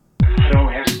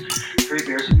3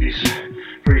 beers apiece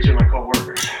for each of my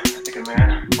co-workers. I think a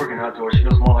man working outdoors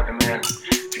feels more like a man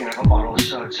if you're gonna have a bottle of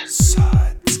suds.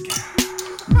 Sudscast.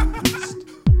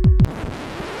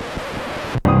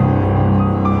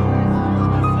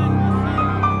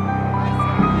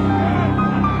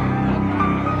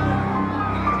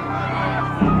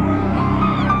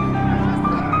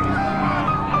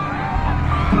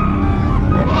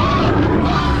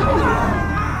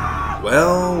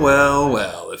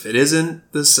 Well, if it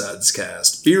isn't the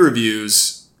Sudscast, beer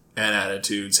reviews and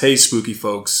attitudes. Hey, spooky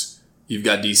folks, you've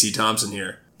got DC Thompson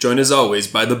here, joined as always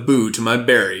by the boo to my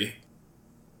Barry.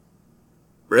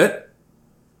 Britt?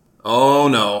 Oh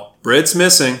no, Britt's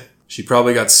missing. She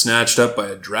probably got snatched up by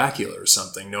a Dracula or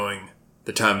something, knowing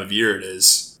the time of year it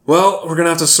is. Well, we're gonna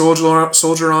have to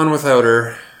soldier on without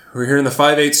her. We're here in the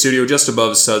 5-8 studio just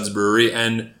above Suds Brewery,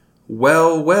 and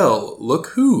well, look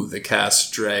who the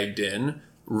cast dragged in.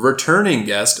 Returning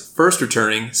guest, first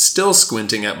returning, still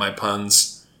squinting at my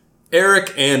puns,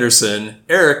 Eric Anderson.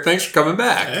 Eric, thanks for coming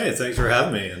back. Hey, thanks for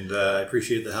having me, and I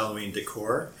appreciate the Halloween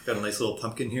decor. Got a nice little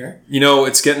pumpkin here. You know,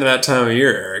 it's getting to that time of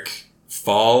year, Eric.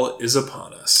 Fall is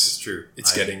upon us. It's true.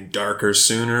 It's getting darker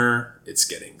sooner. It's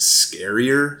getting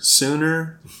scarier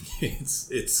sooner.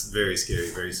 It's very scary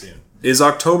very soon. Is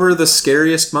October the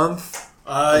scariest month?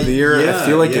 The year? Yeah, I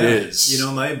feel like it is. You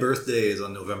know, my birthday is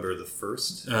on November the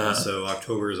 1st, so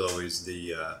October is always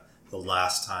the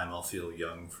last time I'll feel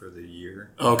young for the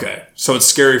year. Okay, so it's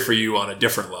scary for you on a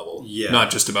different level. Yeah.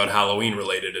 Not just about Halloween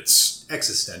related, it's...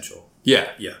 Existential.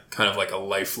 Yeah. Yeah. Kind of like a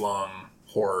lifelong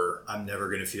horror. I'm never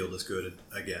going to feel this good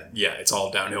again. Yeah, it's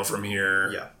all downhill from here.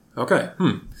 Yeah. Okay.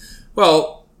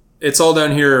 Well, it's all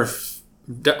downhill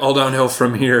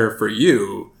from here for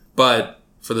you, but...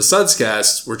 For the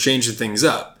Sudscast, we're changing things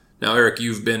up. Now, Eric,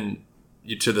 you've been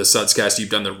to the Sudscast, you've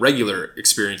done the regular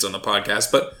experience on the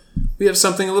podcast, but we have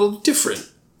something a little different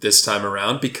this time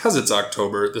around. Because it's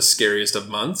October, the scariest of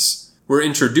months, we're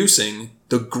introducing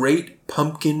the Great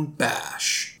Pumpkin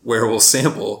Bash, where we'll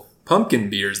sample pumpkin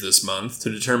beers this month to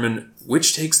determine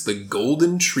which takes the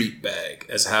golden treat bag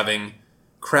as having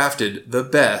crafted the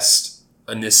best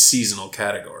in this seasonal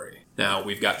category. Now,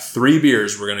 we've got 3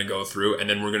 beers we're going to go through, and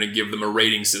then we're going to give them a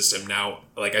rating system. Now,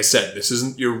 like I said, this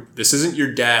isn't your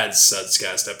dad's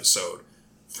Sudscast episode.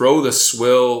 Throw the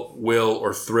swill, will,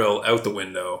 or thrill out the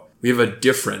window. We have a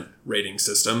different rating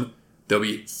system. There'll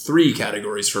be 3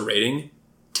 categories for rating: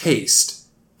 taste,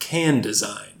 can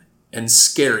design, and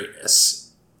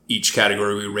scariness. Each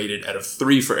category we rated out of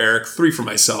 3 for Eric, 3 for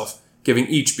myself, giving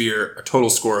each beer a total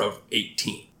score of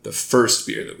 18. The first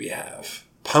beer that we have,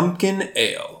 Pumpkin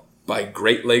Ale by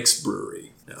Great Lakes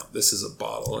Brewery. Now, this is a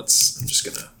bottle. It's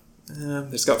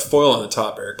got foil on the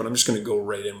top, Eric, but I'm just going to go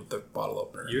right in with the bottle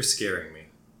opener. You're scaring me.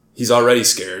 He's already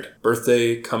scared.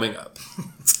 Birthday coming up.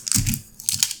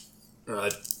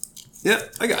 Yeah,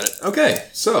 I got it. Okay,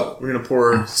 so we're going to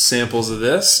pour samples of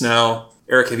this. Now,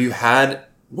 Eric,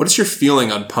 what is your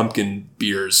feeling on pumpkin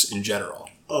beers in general?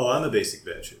 Oh, I'm a basic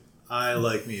bitch. I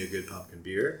like me a good pumpkin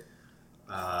beer.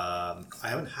 I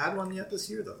haven't had one yet this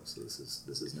year, though, so this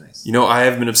is nice. You know, I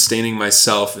have been abstaining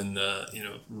myself in the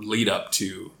lead up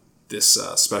to this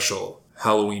special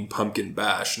Halloween pumpkin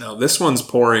bash. Now, this one's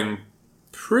pouring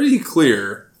pretty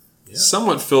clear,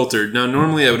 somewhat filtered. Now,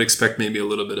 normally I would expect maybe a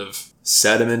little bit of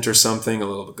sediment or something, a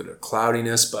little bit of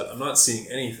cloudiness, but I'm not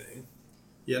seeing anything.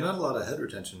 Yeah, not a lot of head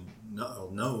retention.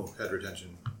 No head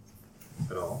retention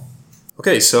at all.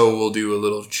 Okay, so we'll do a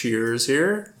little cheers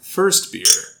here. First beer.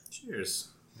 Cheers.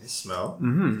 Nice smell.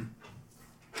 Mm-hmm.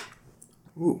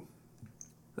 Ooh.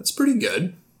 That's pretty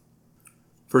good.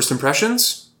 First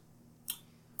impressions?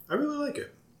 I really like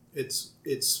it.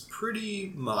 It's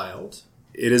pretty mild.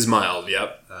 It is mild,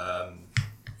 yep.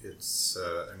 It's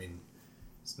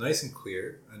nice and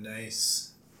clear. A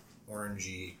nice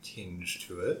orangey tinge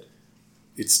to it.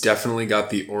 It's definitely got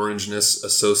the orangeness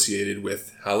associated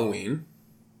with Halloween.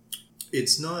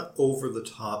 It's not over the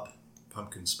top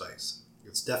pumpkin spice.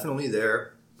 It's definitely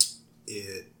there.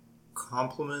 It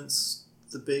complements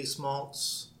the base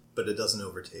malts, but it doesn't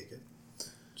overtake it,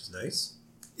 which is nice.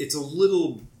 It's a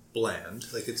little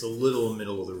bland, like it's a little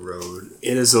middle of the road.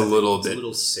 It is a little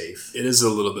safe. It is a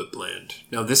little bit bland.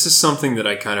 Now, this is something that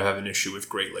I kind of have an issue with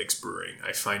Great Lakes Brewing.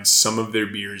 I find some of their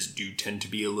beers do tend to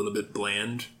be a little bit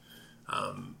bland,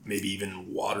 maybe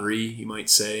even watery, you might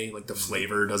say. Like the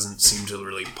flavor doesn't seem to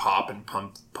really pop and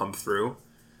pump through.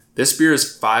 This beer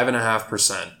is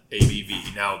 5.5%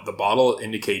 ABV. Now, the bottle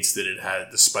indicates that it had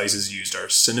the spices used are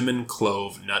cinnamon,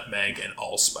 clove, nutmeg, and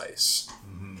allspice.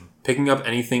 Mm-hmm. Picking up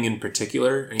anything in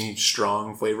particular? Any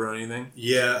strong flavor or anything?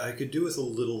 Yeah, I could do with a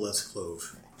little less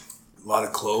clove. A lot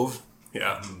of clove?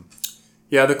 Yeah. Mm-hmm.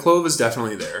 Yeah, the clove is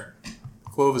definitely there.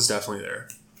 Clove is definitely there.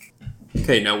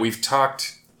 Okay, now we've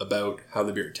talked about how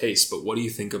the beer tastes, but what do you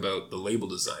think about the label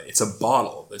design? It's a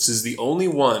bottle. This is the only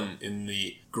one in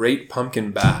the Great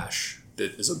Pumpkin Bash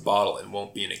that is a bottle and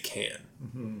won't be in a can.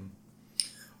 Mm-hmm.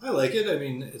 I like it. I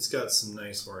mean, it's got some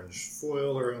nice orange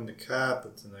foil around the cap.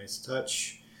 It's a nice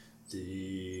touch.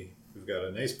 We've got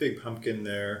a nice big pumpkin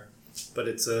there, but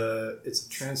it's a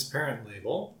transparent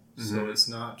label, so it's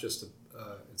not just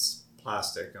it's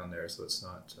plastic on there, so it's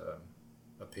not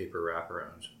a paper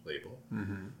wraparound label.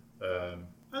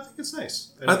 I think it's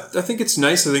nice. I think it's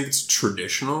nice. I think it's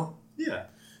traditional. Yeah.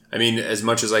 I mean, as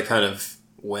much as I kind of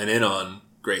went in on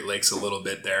Great Lakes a little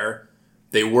bit there,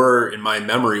 they were, in my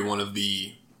memory, one of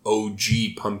the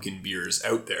OG pumpkin beers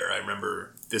out there. I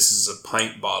remember this is a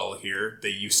pint bottle here. They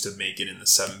used to make it in the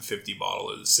 750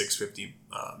 bottle or the 650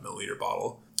 milliliter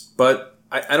bottle. But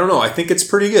I don't know. I think it's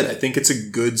pretty good. I think it's a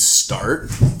good start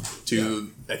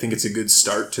to. I think it's a good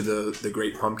start to the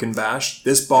Great Pumpkin Bash.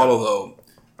 This bottle though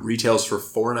retails for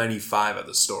 $4.95 at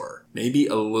the store. Maybe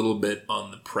a little bit on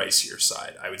the pricier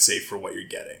side, I would say, for what you're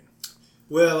getting.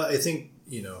 Well, I think,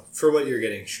 for what you're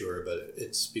getting, sure, but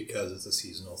it's because it's a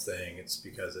seasonal thing. It's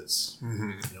because it's,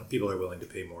 people are willing to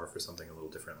pay more for something a little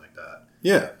different like that.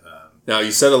 Yeah. Now,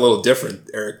 you said a little different,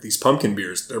 Eric. These pumpkin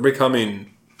beers, they're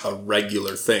becoming a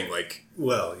regular thing.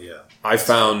 Well, yeah. I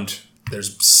found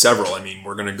there's several. I mean,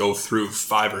 we're going to go through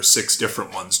 5 or 6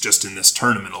 different ones just in this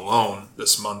tournament alone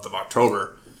this month of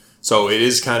October. So it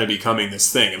is kind of becoming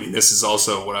this thing. I mean, this is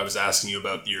also what I was asking you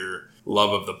about your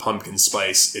love of the pumpkin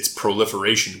spice. Its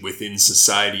proliferation within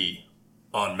society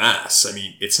en masse. I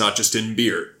mean, it's not just in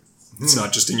beer. It's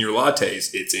not just in your lattes.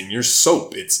 It's in your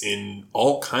soap. It's in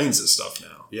all kinds of stuff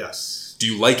now. Yes. Do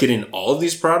you like it in all of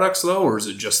these products, though, or is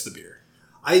it just the beer?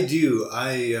 I do.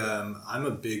 I'm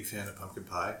a big fan of pumpkin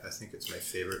pie. I think it's my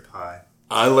favorite pie.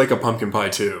 I like a pumpkin pie,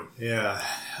 too. Yeah.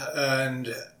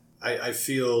 And I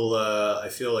feel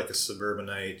like a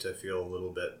suburbanite. I feel a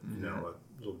little bit, a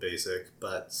little basic,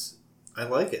 but I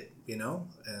like it,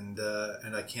 and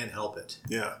I can't help it.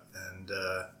 Yeah. And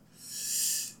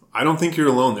I don't think you're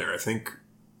alone there. I think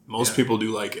most people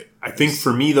do like it. I think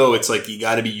for me, though, it's like you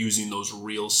got to be using those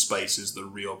real spices, the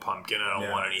real pumpkin. I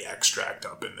don't want any extract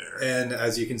up in there. And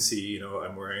as you can see,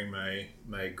 I'm wearing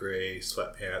my gray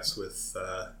sweatpants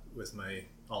with my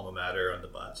alma mater on the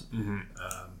butt.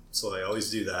 So I always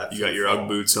do that. You got your Ugg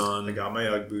boots on. I got my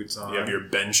Ugg boots on. You have your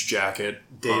bench jacket.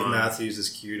 Dave Matthews is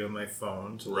cued on my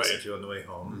phone to listen to on the way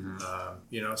home.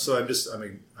 So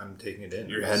I'm taking it in.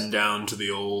 You're heading down to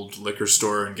the old liquor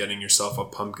store and getting yourself a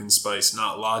pumpkin spice,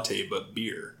 not latte, but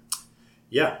beer.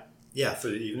 Yeah, for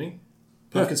the evening.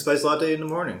 Pumpkin spice latte in the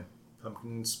morning.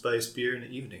 Pumpkin spice beer in the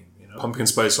evening. Pumpkin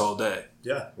spice all day.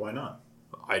 Yeah, why not?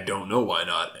 I don't know why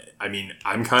not. I mean,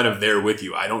 I'm kind of there with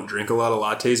you. I don't drink a lot of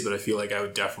lattes, but I feel like I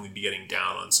would definitely be getting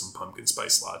down on some pumpkin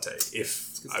spice latte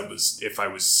if I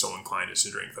was so inclined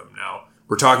to drink them. Now,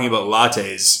 we're talking about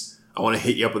lattes. I want to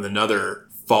hit you up with another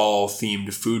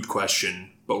fall-themed food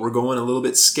question, but we're going a little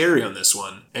bit scary on this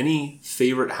one. Any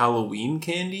favorite Halloween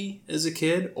candy as a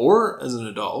kid or as an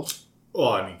adult? Well,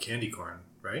 I mean, candy corn.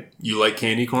 Right? You like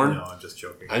candy corn? No, I'm just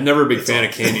joking. I'm never a big fan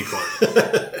of candy corn.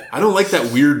 I don't like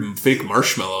that weird fake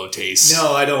marshmallow taste.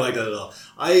 No, I don't like that at all.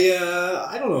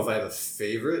 I don't know if I have a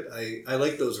favorite. I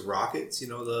like those rockets.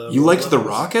 You liked the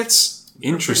rockets?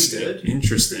 Interesting.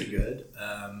 Interesting. Pretty good.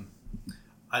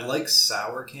 I like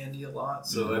sour candy a lot.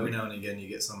 So every now and again, you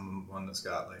get one that's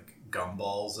got like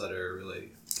gumballs that are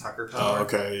really Tucker power. Oh,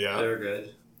 okay, yeah. They're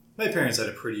good. My parents had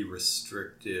a pretty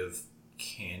restrictive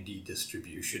candy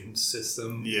distribution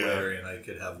system wherein I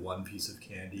could have one piece of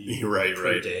candy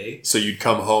per day. So you'd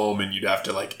come home and you'd have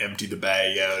to like empty the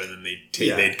bag out and then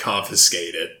they'd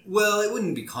confiscate it. Well, it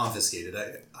wouldn't be confiscated.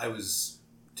 I was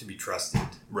to be trusted.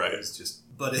 Right. It was just,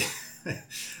 but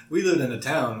we lived in a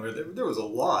town where there was a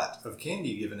lot of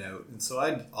candy given out, and so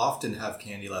I'd often have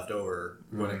candy left over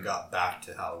when it got back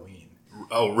to Halloween.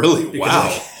 Oh, really? Wow.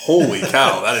 Holy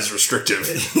cow, that is restrictive.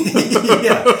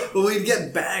 Yeah. Well, we'd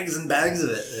get bags and bags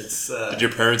of it. Did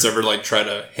your parents ever try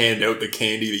to hand out the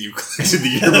candy that you collected the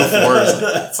year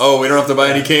before? We don't have to buy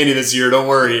any candy this year. Don't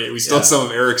worry. We still have some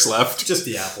of Eric's left. Just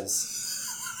the apples.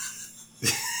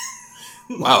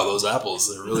 Wow, those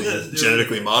apples. They're really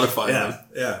genetically modifying them.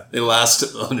 Yeah. They last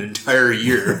an entire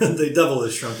year. They double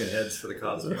as shrunken heads for the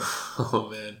costume. Oh,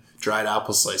 man. Dried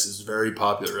apple slice is very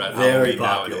popular at Halloween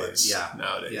nowadays. Yeah.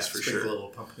 Nowadays, for sure. A little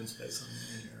pumpkin spice on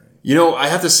it. I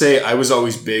have to say, I was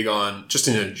always big on, just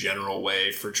in a general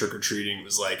way for trick-or-treating,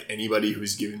 was like anybody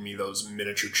who's given me those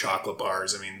miniature chocolate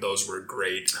bars. I mean, those were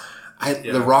great.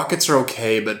 The rockets are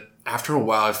okay, but after a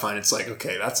while, I find it's like,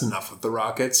 okay, that's enough with the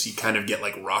rockets. You kind of get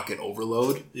like rocket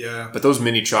overload. Yeah. But those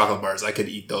mini chocolate bars, I could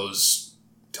eat those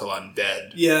till I'm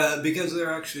dead. Yeah, because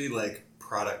they're actually like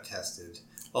product tested.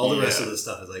 All the rest of the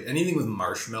stuff is like anything with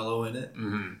marshmallow in it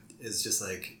is just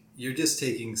like you're just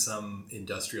taking some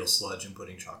industrial sludge and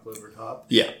putting chocolate over top.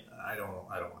 Yeah. I don't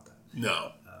want that.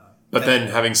 No. But then,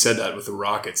 having said that, with the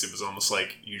rockets, it was almost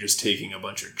like you're just taking a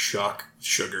bunch of chalk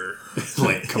sugar,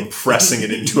 like compressing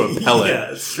it into a pellet.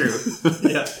 Yeah, it's true.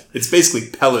 Yeah, it's basically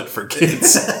pellet for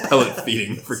kids. Pellet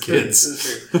feeding for kids.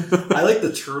 It's true. I like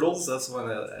the turtles. That's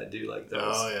one I do like those.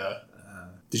 Oh yeah.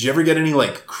 Did you ever get any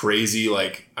like crazy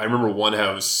like? I remember one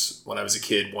house when I was a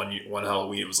kid. One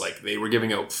Halloween, it was like they were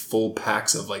giving out full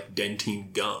packs of like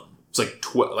Dentyne gum. It's like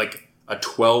like a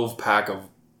 12 pack of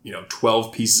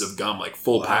 12 pieces of gum, like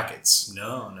full packets.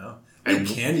 No. And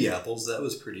candy apples, that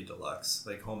was pretty deluxe.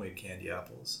 Like homemade candy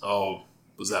apples. Oh,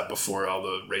 was that before all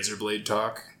the razor blade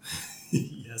talk?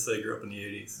 Yes, I grew up in the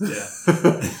 80s.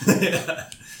 Yeah. Yeah.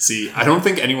 See, I don't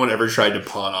think anyone ever tried to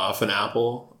pawn off an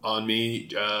apple on me,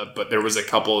 but there was a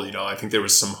couple, I think there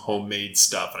was some homemade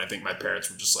stuff, and I think my parents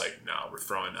were just like, no, we're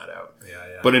throwing that out.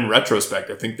 Yeah. But in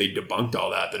retrospect, I think they debunked all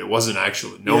that it wasn't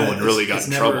actually, no one really got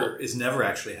in trouble. It's never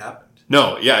actually happened.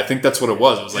 No, yeah, I think that's what it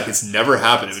was. It was like, it's never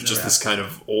happened. It was just this kind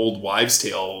of old wives'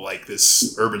 tale, like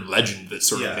this urban legend that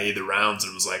sort of made the rounds.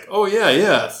 And it was like, oh,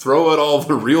 yeah, throw out all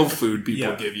the real food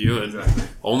people give you and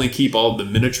only keep all the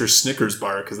miniature Snickers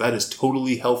bar because that is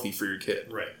totally healthy for your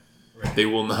kid. Right. They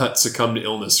will not succumb to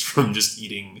illness from just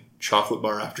eating chocolate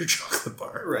bar after chocolate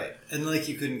bar. Right. And like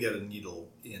you couldn't get a needle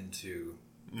into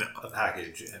a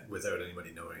package without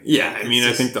anybody knowing. Yeah,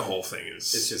 I think the whole thing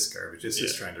is... It's just garbage. It's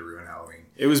just trying to ruin Halloween.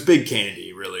 It was Big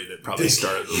Candy, really, that probably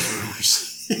started those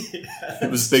rumors. It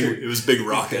was big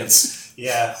rockets.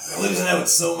 Yeah. We're losing out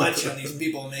so much on these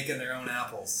people making their own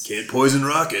apples. Can't poison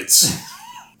rockets.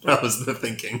 That was the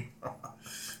thinking.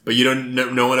 But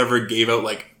no one ever gave out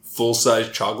like full-size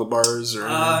chocolate bars or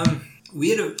anything?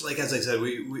 We had as I said,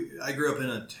 I grew up in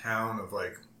a town of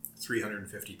like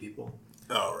 350 people.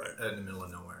 Oh, right. In the middle of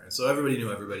nowhere. And so everybody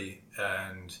knew everybody.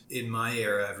 And in my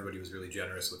era, everybody was really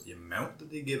generous with the amount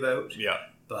that they give out. Yeah.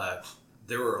 But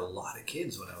there were a lot of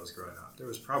kids when I was growing up. There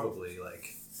was probably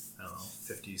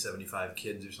 50, 75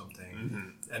 kids or something.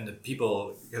 Mm-hmm. And the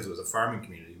people, because it was a farming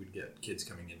community, would get kids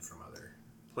coming in from other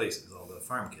places. All the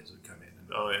farm kids would come in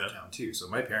town too. So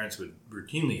my parents would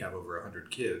routinely have over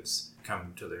 100 kids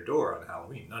come to their door on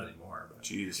Halloween. Not anymore. But.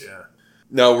 Jeez, yeah.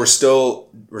 No, we're still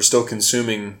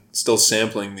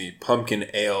sampling the pumpkin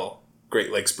ale Great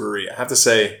Lakes Brewery. I have to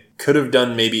say, could have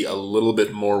done maybe a little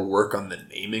bit more work on the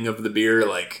naming of the beer.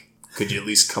 Like, could you at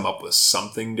least come up with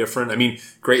something different? I mean,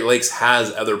 Great Lakes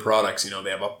has other products. They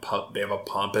have a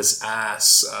Pompous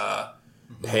Ass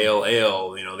pale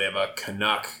ale. They have a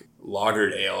Canuck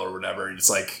lagered ale or whatever. It's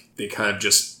like they kind of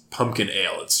just pumpkin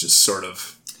ale. It's just sort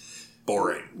of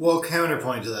boring. Well,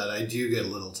 counterpoint to that, I do get a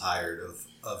little tired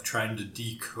of trying to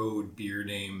decode beer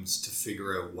names to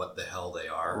figure out what the hell they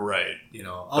are. Right.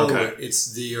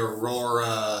 It's the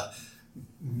Aurora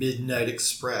Midnight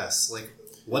Express. Like,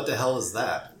 what the hell is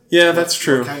that? Yeah, that's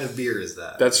true. What kind of beer is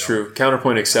that? That's true.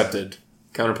 Counterpoint accepted.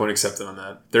 Counterpoint accepted on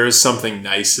that. There is something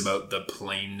nice about the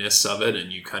plainness of it,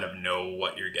 and you kind of know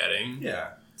what you're getting.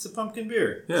 Yeah. It's a pumpkin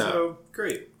beer. Yeah. So,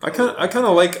 great. I kind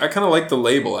of like the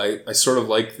label. I sort of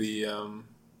like the...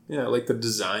 I like the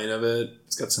design of it.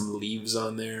 It's got some leaves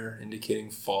on there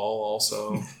indicating fall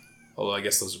also. Although I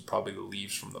guess those are probably the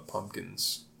leaves from the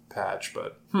pumpkins patch.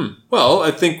 But, Well,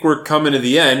 I think we're coming to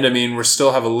the end. I mean, we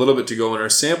still have a little bit to go in our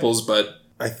samples, but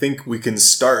I think we can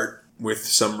start with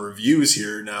some reviews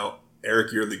here. Now,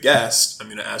 Eric, you're the guest. I'm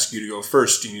going to ask you to go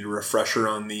first. Do you need a refresher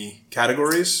on the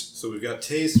categories? So we've got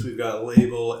taste, we've got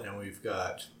label, and we've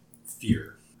got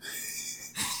fear.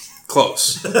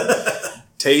 Close.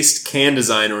 Taste, can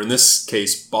design, or in this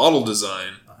case, bottle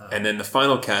design. And then the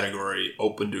final category,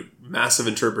 open to massive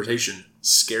interpretation,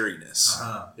 scariness.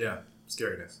 Yeah,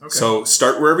 scariness. Okay. So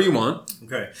start wherever you want.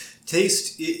 Okay.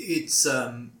 Taste,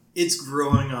 it's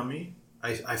growing on me.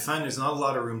 I find there's not a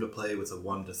lot of room to play with a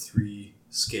 1 to 3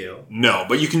 scale. No,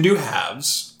 but you can do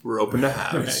halves. We're open to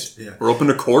halves. Right, yeah. We're open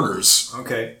to quarters.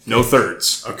 Okay. No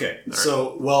thirds. Okay. Right.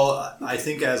 So, well, I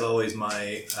think as always,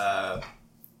 my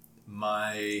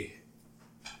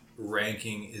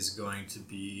ranking is going to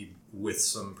be with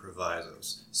some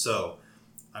provisos. So,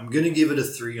 I'm going to give it a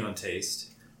 3 on taste.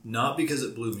 Not because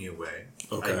it blew me away.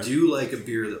 Okay. I do like a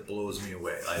beer that blows me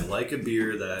away. I like a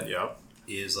beer that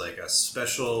is like a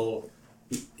special...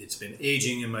 It's been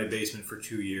aging in my basement for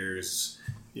 2 years.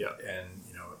 Yeah. And,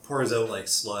 it pours out like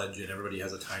sludge and everybody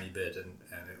has a tiny bit and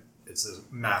it's a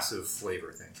massive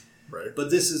flavor thing. Right. But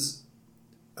this is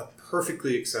a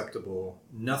perfectly acceptable,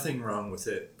 nothing wrong with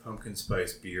it, pumpkin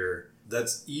spice beer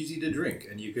that's easy to drink,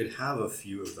 and you could have a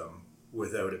few of them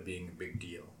without it being a big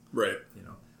deal. Right. You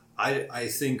know, I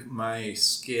think my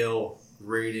scale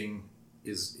rating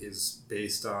is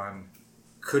based on,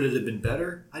 could it have been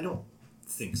better? I don't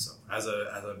think so. As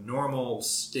a normal,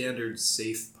 standard,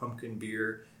 safe pumpkin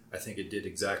beer, I think it did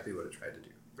exactly what it tried to do.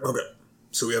 Okay.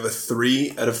 So we have a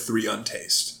 3 out of 3 on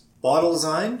taste. Bottle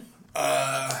design,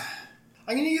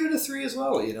 I'm going to give it a 3 as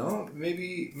well, you know.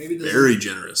 Maybe this Very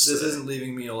generous. This isn't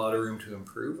leaving me a lot of room to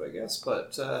improve, I guess,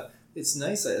 but it's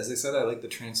nice. As I said, I like the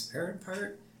transparent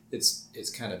part. It's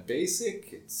kind of basic.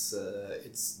 It's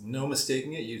no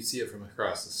mistaking it. You'd see it from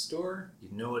across the store. You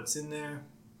know what's in there.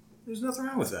 There's nothing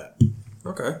wrong with that.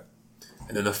 Okay.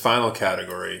 And then the final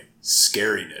category,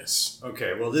 scariness.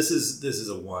 Okay, well this is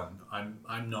a 1.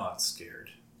 I'm not scared.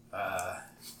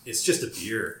 It's just a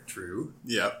beer, Drew.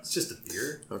 Yeah. It's just a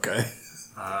beer. Okay.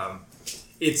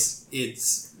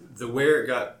 It's the where it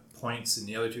got points in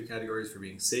the other 2 categories for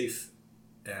being safe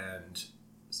and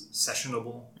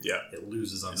sessionable. Yeah. It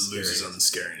loses on the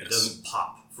scariness. It doesn't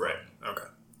pop. Right. Okay.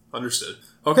 Understood.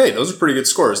 Okay, those are pretty good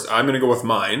scores. I'm going to go with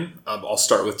mine. I'll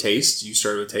start with taste. You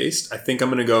start with taste. I think I'm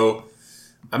going to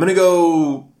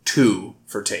go 2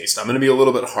 for taste. I'm going to be a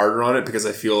little bit harder on it because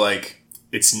I feel like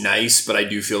it's nice, but I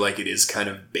do feel like it is kind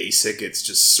of basic. It's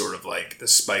just sort of like the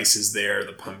spice is there,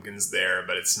 the pumpkin's there,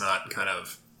 but it's not kind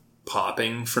of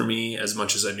popping for me as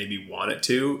much as I maybe want it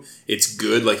to. It's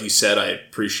good. Like you said, I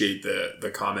appreciate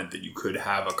the comment that you could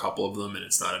have a couple of them and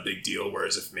it's not a big deal.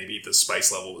 Whereas if maybe the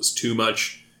spice level was too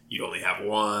much, you'd only have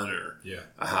 1 or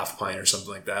a half pint or something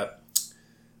like that.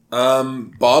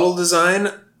 Bottle design,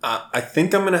 I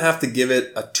think I'm going to have to give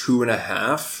it a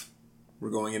 2.5. We're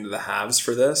going into the halves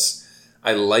for this.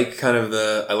 I like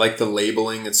the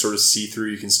labeling. It's sort of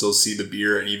see-through. You can still see the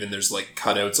beer, and even there's like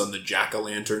cutouts on the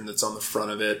jack-o'-lantern that's on the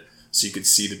front of it, so you could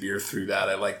see the beer through that.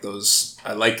 I like those.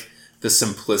 I like the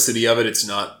simplicity of it. It's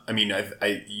not. I mean,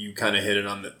 you kind of hit it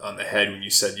on the head when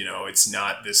you said, you know, it's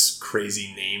not this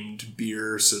crazy named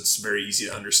beer, so it's very easy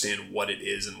to understand what it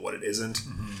is and what it isn't.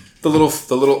 Mm-hmm. The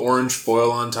little orange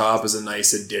foil on top is a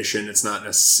nice addition. It's not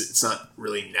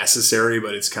really necessary,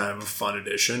 but it's kind of a fun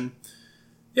addition.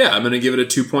 Yeah, I'm going to give it a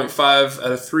 2.5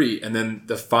 out of 3. And then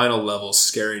the final level,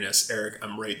 scariness, Eric,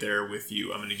 I'm right there with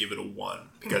you. I'm going to give it a 1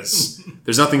 because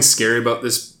there's nothing scary about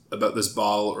this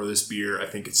bottle or this beer. I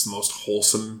think it's the most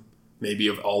wholesome maybe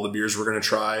of all the beers we're going to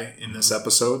try in this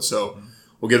episode. So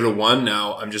we'll give it a 1.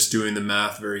 Now I'm just doing the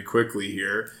math very quickly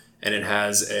here, and it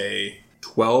has a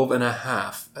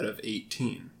 12.5 out of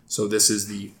 18. So this is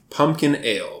the Pumpkin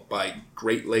Ale by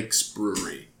Great Lakes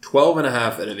Brewery. 12.5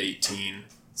 out of 18.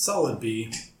 Solid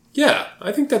B. Yeah,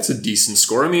 I think that's a decent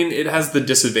score. I mean, it has the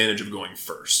disadvantage of going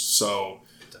first, so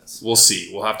we'll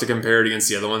see. We'll have to compare it against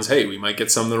the other ones. Hey, we might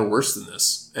get some that are worse than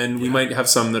this, and we might have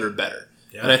some that are better.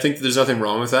 Yeah. And I think there's nothing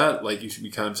wrong with that. Like we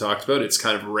kind of talked about, it's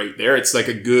kind of right there. It's like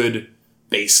a good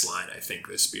baseline, I think,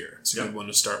 this beer. It's a good one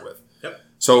to start with. Yep.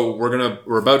 So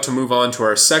we're about to move on to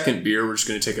our second beer. We're just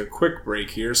going to take a quick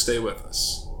break here. Stay with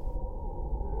us.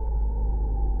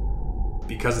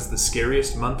 Because it's the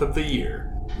scariest month of the year,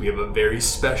 we have a very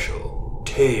special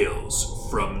Tales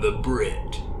from the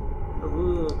Brit.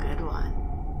 Ooh, good one.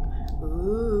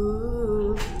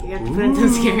 Ooh. You have to put in some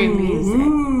scary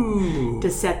music to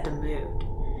set the mood.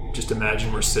 Just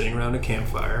imagine we're sitting around a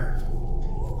campfire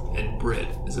and Brit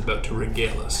is about to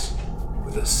regale us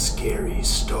with a scary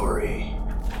story.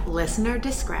 Listener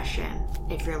discretion.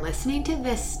 If you're listening to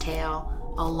this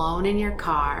tale alone in your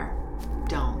car,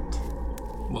 don't.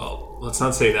 Well, let's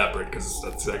not say that, Britt, because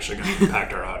that's actually going to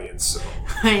impact our audience. So.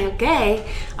 Okay,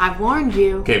 I've warned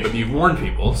you. Okay, but you've warned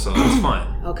people, so that's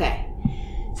fine. Okay,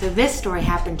 so this story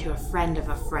happened to a friend of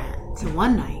a friend. So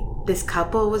one night, this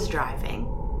couple was driving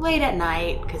late at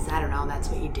night, because I don't know, that's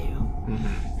what you do.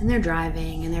 Mm-hmm. And they're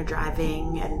driving, and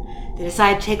they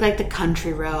decide to take like the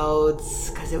country roads,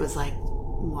 because it was like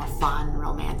more fun,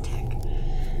 romantic.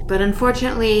 But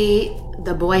unfortunately,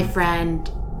 the boyfriend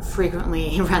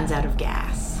frequently runs out of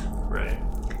gas. Right.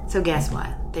 So guess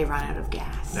what? They run out of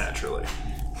gas. Naturally. So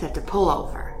they have to pull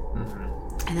over.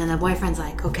 Mm-hmm. And then the boyfriend's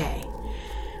like, okay,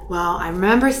 well, I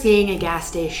remember seeing a gas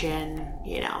station,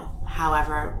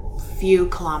 however, few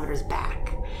kilometers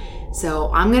back.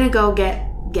 So I'm going to go get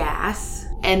gas.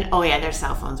 And, oh yeah, their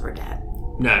cell phones were dead.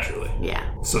 Naturally. Yeah.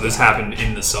 So this happened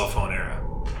in the cell phone era.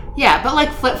 Yeah, but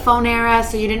like flip phone era,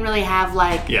 so you didn't really have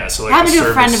like... Yeah, so like happened to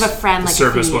a friend of a friend like the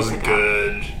service a few years wasn't ago.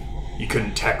 good. You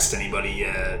couldn't text anybody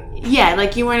yet. Yeah,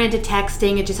 like you weren't into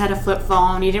texting. It just had a flip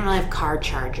phone. You didn't really have car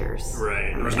chargers.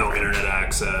 Right. There was no internet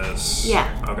access. Yeah.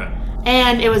 Okay.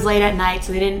 And it was late at night,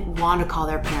 so they didn't want to call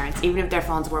their parents. Even if their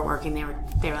phones were working, they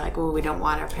were like, well, we don't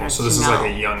want our parents to know. So this is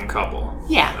like a young couple.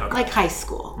 Yeah, Okay. like high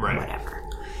school or Right. whatever.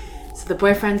 So the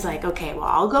boyfriend's like, okay, well,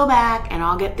 I'll go back and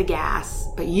I'll get the gas,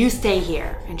 but you stay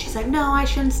here. And she's like, no, I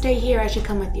shouldn't stay here. I should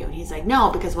come with you. And he's like, no,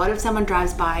 because what if someone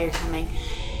drives by or something?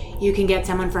 You can get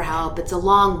someone for help. It's a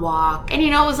long walk. And, it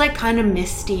was like kind of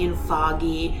misty and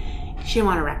foggy. She didn't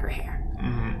want to wreck her hair.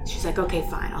 Mm-hmm. She's like, okay,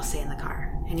 fine. I'll stay in the car.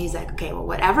 And he's like, okay, well,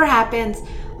 whatever happens,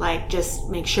 like, just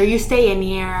make sure you stay in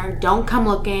here. Don't come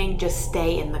looking. Just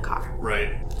stay in the car.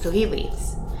 Right. So he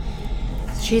leaves.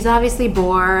 She's obviously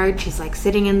bored. She's like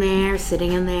sitting in there.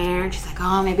 She's like,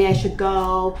 oh, maybe I should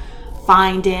go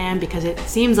find him because it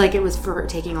seems like it was for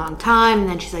taking a long time. And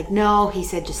then she's like, no, he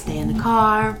said just stay in the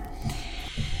car.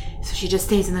 So she just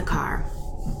stays in the car.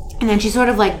 And then she sort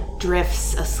of like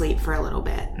drifts asleep for a little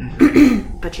bit.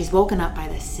 But she's woken up by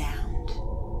this sound.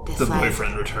 This The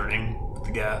boyfriend returning with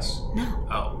the gas. No.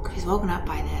 Oh, okay. She's woken up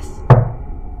by this.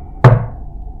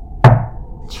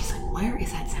 She's like, where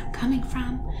is that sound coming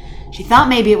from? She thought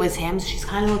maybe it was him, so she's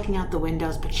kind of looking out the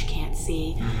windows, but she can't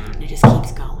see. And it just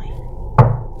keeps going.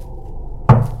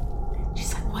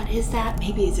 She's like, what is that?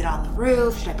 Maybe is it on the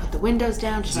roof? Should I put the windows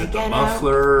down? Should Is I it the get out?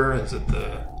 muffler? Is it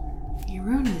the... You're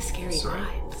ruining the scary Sorry.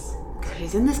 vibes. So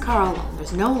she's in this car alone.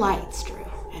 There's no lights, Drew.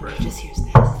 And Right. she just hears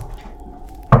this.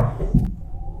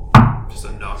 Just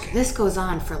a knocking? This goes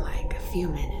on for like a few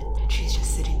minutes, and she's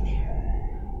just sitting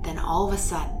there. Then all of a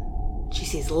sudden, she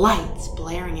sees lights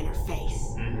blaring in her face.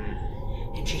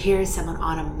 And she hears someone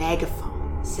on a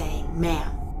megaphone saying,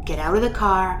 ma'am, get out of the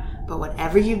car, but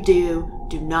whatever you do,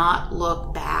 do not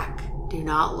look back. Do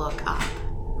not look up.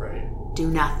 Right.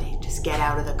 Do nothing. Just get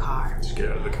out of the car. Just get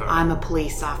out of the car. I'm a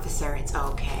police officer. It's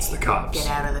okay. It's the cops. Get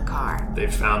out of the car. They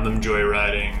found them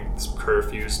joyriding. This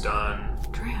curfew's done.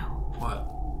 Drew, What?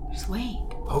 just wait.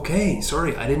 Okay,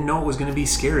 sorry. I didn't know it was going to be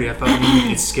scary. I thought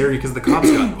it's scary because the cops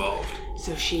got involved.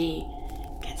 So she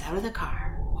gets out of the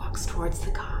car, walks towards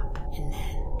the cop, and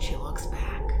then she looks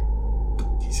back.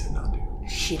 He said not to.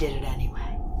 She did it anyway.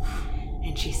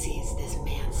 And she sees this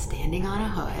man standing on a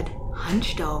hood,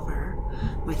 hunched over,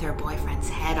 with her boyfriend's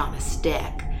head on a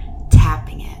stick,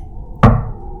 tapping it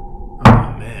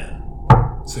Oh, man.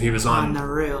 So he was on on the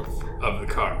roof. of the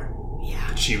car Yeah,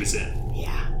 that she was in.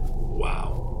 yeah.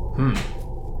 Wow.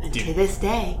 And to this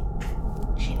day,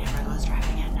 she never goes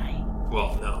driving at night.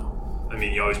 Well, no. I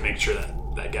mean, you always make sure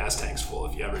that gas tank's full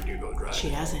if you ever do go drive. She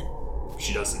doesn't.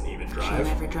 She doesn't even She'll drive?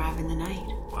 never drive in the night.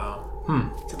 Wow.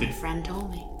 So my friend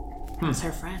told me. It was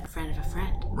her friend of a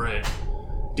friend. Right.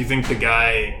 Do you think the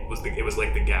guy it was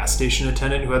like the gas station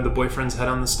attendant who had the boyfriend's head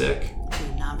on the stick?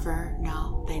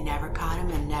 No, they never caught him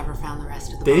and never found the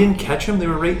rest of the They body. didn't catch him? They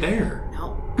were right there.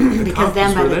 No. Because cops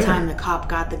then by were the there. time the cop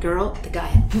got the girl, the guy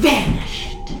had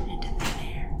vanished into thin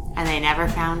air. And they never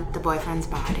found the boyfriend's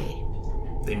body.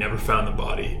 They never found the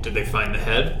body. Did they find the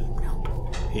head?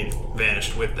 Nope. He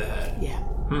vanished with the head. Yeah.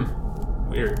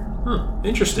 Weird.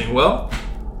 Interesting. Well,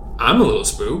 I'm a little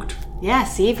spooked. Yeah,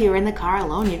 see, if you were in the car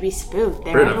alone, you'd be spooked.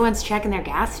 Right on. Everyone's checking their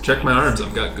gas tanks. Check my arms.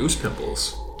 I've got goose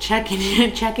pimples.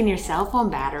 Checking your cell phone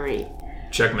battery.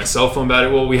 Check my cell phone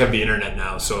battery. Well, we have the internet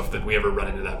now, so if we ever run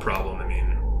into that problem, I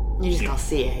mean, You just call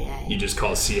CAA. you just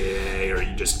call CAA or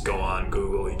you just go on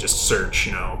Google. You just search,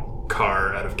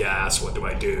 car out of gas. What do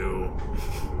I do?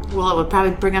 Well, it would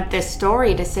probably bring up this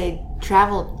story to say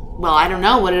travel. Well, I don't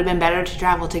know. Would it have been better to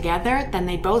travel together? Then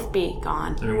they'd both be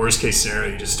gone. I mean, worst case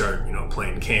scenario, you just start,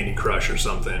 playing Candy Crush or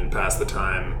something, pass the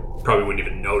time. Probably wouldn't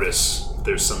even notice if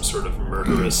there's some sort of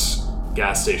murderous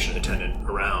gas station attendant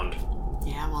around.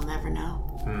 Yeah, we'll never know.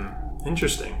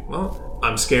 Interesting. Well,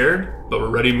 I'm scared, but we're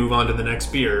ready to move on to the next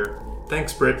beer.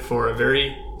 Thanks, Britt, for a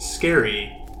very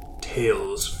scary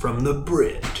Tales from the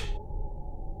Brit.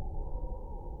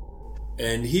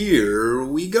 And here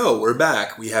we go. We're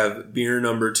back. We have beer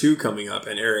number 2 coming up.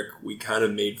 And Eric, we kind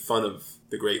of made fun of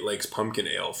the Great Lakes Pumpkin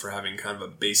Ale for having kind of a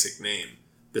basic name.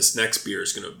 This next beer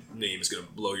name is gonna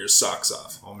blow your socks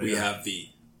off. Oh, man. We have the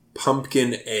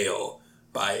Pumpkin Ale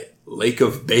by Lake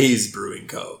of Bays Brewing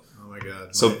Co. Oh my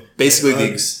god. So My basically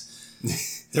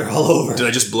Uggs, they're all over. Did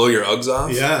I just blow your Uggs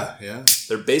off? Yeah.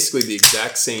 They're basically the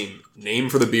exact same name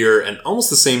for the beer and almost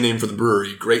the same name for the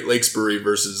brewery. Great Lakes Brewery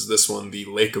versus this one, the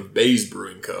Lake of Bays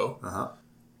Brewing Co. Uh-huh.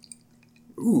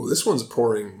 Ooh, this one's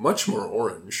pouring much more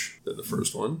orange than the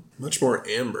first one. Much more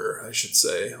amber, I should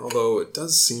say. Although it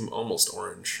does seem almost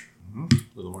orange. A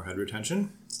little more head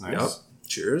retention. It's nice. Yep.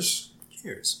 Cheers.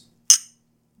 Cheers.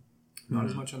 Not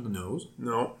as much on the nose.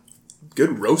 No.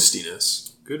 Good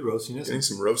roastiness. Good roastiness. Getting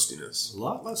some roastiness. A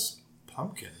lot less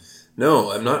pumpkin.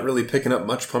 No, I'm not really picking up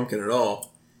much pumpkin at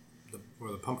all. Or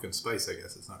the pumpkin spice, I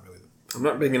guess. It's not really the I'm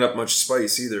not picking up much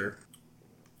spice either.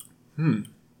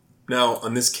 Now,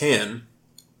 on this can,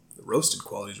 the roasted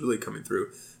quality is really coming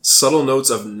through. Subtle notes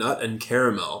of nut and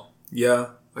caramel.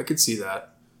 Yeah, I could see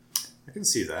that. I can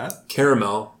see that.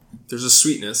 Caramel. There's a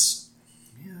sweetness.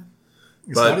 Yeah.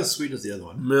 It's But- not as sweet as the other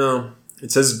one. No.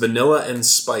 It says vanilla and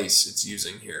spice it's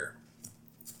using here.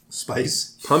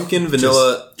 Spice? Pumpkin,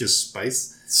 vanilla, Just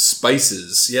spice?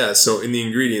 spices. Yeah, so in the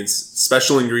ingredients,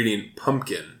 special ingredient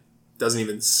pumpkin. Doesn't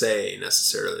even say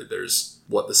necessarily there's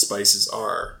what the spices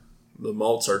are. The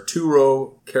malts are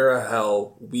Turo,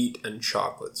 Carahel, wheat, and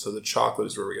chocolate. So the chocolate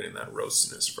is where we're getting that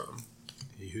roastiness from.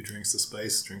 He who drinks the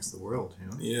spice drinks the world, you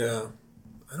know? Yeah.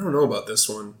 I don't know about this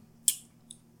one.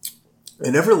 I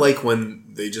never like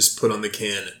when they just put on the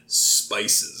can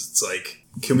spices. It's like,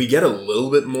 can we get a little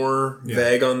bit more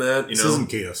vague on that? You This know? isn't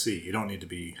KFC. You don't need to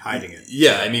be hiding it.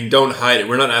 Yeah, I mean, don't hide it.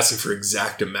 We're not asking for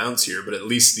exact amounts here, but at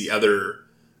least the other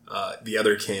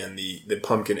can, the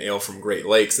pumpkin ale from Great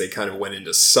Lakes, they kind of went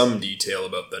into some detail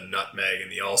about the nutmeg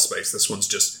and the allspice. This one's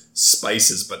just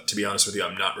spices, but to be honest with you,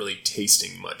 I'm not really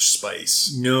tasting much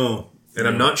spice. No. And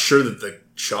I'm not sure that the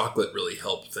chocolate really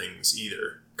helped things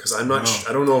either. Because I'm not.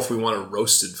 I don't know if we want a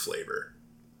roasted flavor.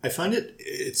 I find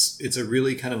it's a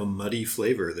really kind of a muddy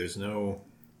flavor. There's no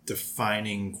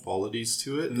defining qualities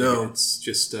to it. No. It's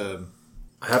just... I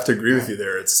have to agree with you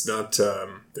there. It's not.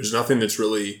 There's nothing that's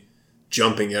really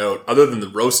jumping out other than the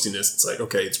roastiness. It's like,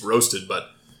 okay, it's roasted, but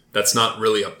that's not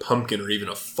really a pumpkin or even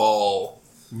a fall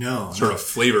sort of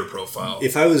flavor profile.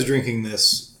 If I was drinking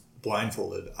this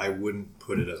blindfolded, I wouldn't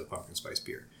put it as a pumpkin spice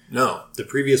beer. No. The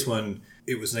previous one,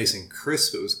 it was nice and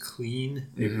crisp. It was clean.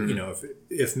 Mm-hmm. You know,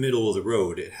 if middle of the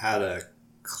road, it had a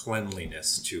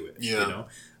cleanliness to it. Yeah. You know,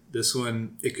 this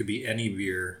one, it could be any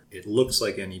beer. It looks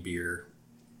like any beer.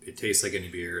 It tastes like any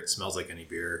beer. It smells like any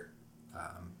beer.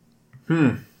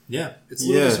 Yeah, it's a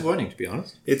little disappointing, to be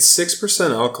honest. It's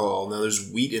 6% alcohol. Now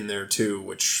there's wheat in there too,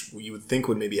 which you would think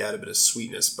would maybe add a bit of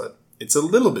sweetness, but it's a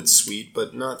little bit sweet,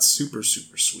 but not super,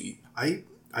 super sweet. I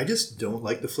just don't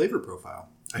like the flavor profile.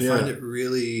 I find it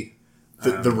really...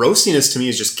 The roastiness to me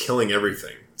is just killing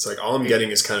everything. It's like all I'm getting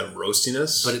is kind of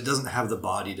roastiness. But it doesn't have the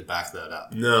body to back that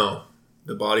up. No,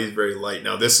 the body is very light.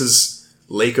 Now this is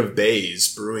Lake of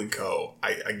Bays Brewing Co.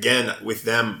 With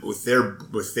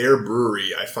their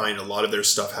brewery, I find a lot of their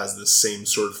stuff has the same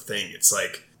sort of thing. It's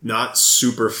like not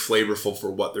super flavorful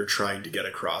for what they're trying to get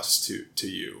across to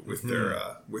you with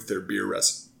their beer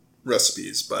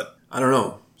recipes. But I don't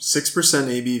know, 6%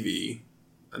 ABV.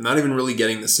 I'm not even really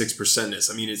getting the 6%ness.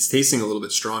 I mean, it's tasting a little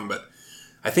bit strong, but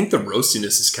I think the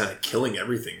roastiness is kind of killing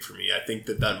everything for me. I think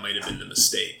that might have been the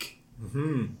mistake.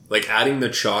 Mm-hmm. Like adding the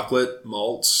chocolate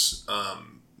malts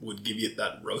would give you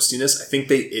that roastiness. I think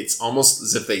it's almost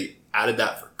as if they added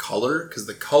that for color, because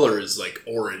the color is like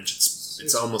orange.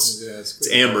 It's almost it's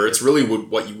amber. It's really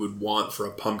what you would want for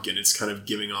a pumpkin. It's kind of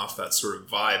giving off that sort of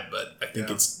vibe, but I think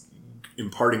it's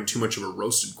imparting too much of a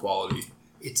roasted quality.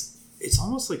 It's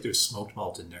almost like there's smoked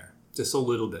malt in there, just a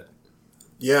little bbit.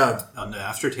 Yeah. On the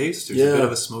aftertaste, there's a bit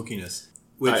of a smokiness.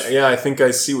 Which I think I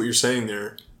see what you're saying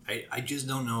there. I just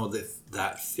don't know if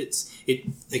that fits.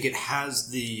 It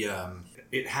has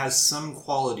it has some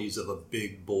qualities of a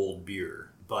big bold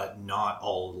beer, but not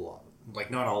all of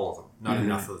them. Not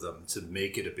enough of them to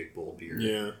make it a big bold beer.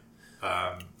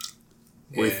 Yeah.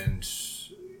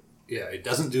 It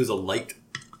doesn't do the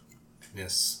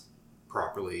lightness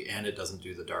properly, and it doesn't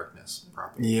do the darkness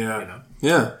properly. Yeah. You know?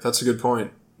 Yeah, that's a good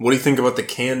point. What do you think about the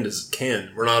can?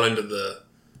 We're not into the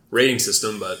rating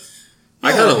system, but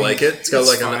I kind of like it. It's got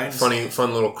like a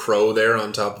fun little crow there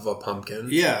on top of a pumpkin.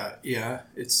 Yeah,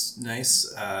 it's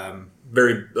nice.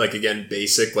 Very, like, again,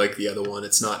 basic like the other one.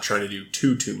 It's not trying to do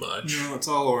too much. No, it's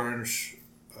all orange.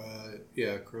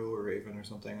 Crow or raven or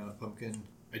something on a pumpkin.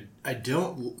 I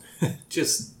don't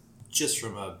just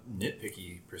from a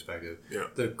nitpicky perspective. Yeah.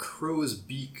 The crow's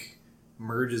beak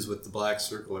merges with the black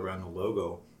circle around the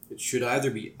logo. It should either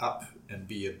be up and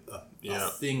be a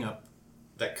thing up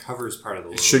that covers part of the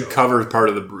logo. It should cover part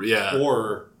of the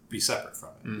or be separate from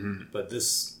it. Mm-hmm. But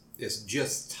this is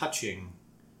just touching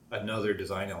another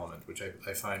design element, which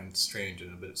I find strange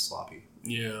and a bit sloppy.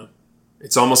 Yeah.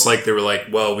 It's almost like they were like,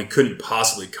 well, we couldn't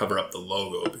possibly cover up the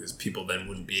logo because people then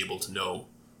wouldn't be able to know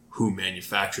who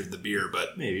manufactured the beer.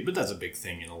 But maybe, but that's a big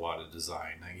thing in a lot of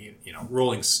design. Like,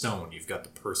 Rolling Stone, you've got the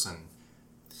person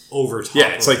over top. Yeah,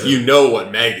 it's like you know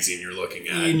what magazine you're looking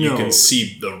at. You can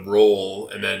see the roll,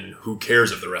 and then who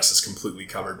cares if the rest is completely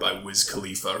covered by Wiz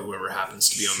Khalifa or whoever happens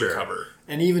to be on the cover.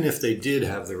 And even if they did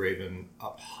have the Raven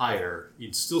up higher,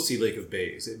 you'd still see Lake of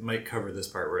Bays. It might cover this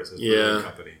part where it says Brewing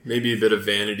Company. Maybe a bit of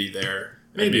vanity there.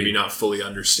 and maybe not fully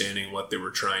understanding what they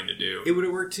were trying to do. It would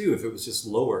have worked too if it was just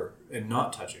lower and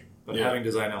not touching. But Yeah. having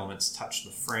design elements touch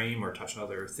the frame or touch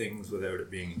other things without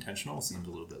it being intentional seems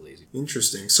a little bit lazy.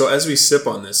 Interesting. So as we sip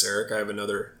on this, Eric, I have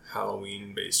another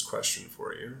Halloween-based question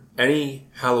for you. Any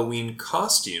Halloween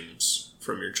costumes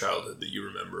from your childhood that you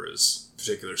remember as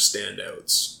particular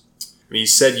standouts? I mean, you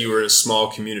said you were in a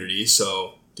small community,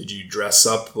 so did you dress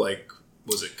up like,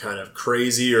 was it kind of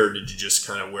crazy, or did you just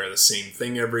kind of wear the same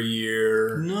thing every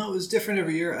year? No, it was different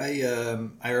every year.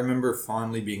 I remember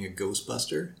fondly being a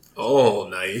Ghostbuster. Oh,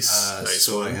 nice. Nice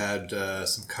So one. I had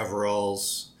some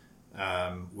coveralls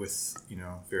with,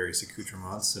 various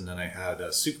accoutrements, and then I had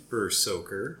a Super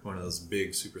Soaker, one of those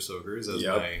big Super Soakers,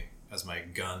 as my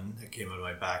gun that came out of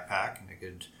my backpack,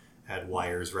 and had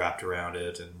wires wrapped around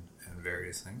it and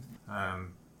various things. I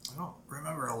don't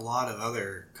remember a lot of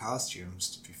other costumes,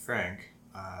 to be frank.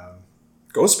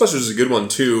 Ghostbusters is a good one,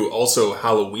 too. Also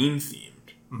Halloween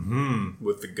themed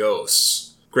with the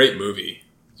ghosts. Great movie.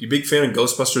 You a big fan of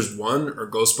Ghostbusters 1 or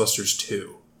Ghostbusters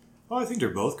 2? Oh, I think they're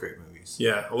both great movies.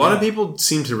 Yeah, a lot of people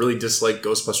seem to really dislike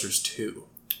Ghostbusters 2.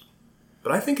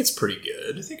 But I think it's pretty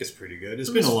I good. think it's pretty good. It's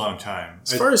been a long time.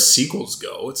 As far as sequels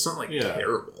go, it's not Yeah.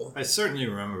 terrible. I certainly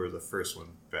remember the first one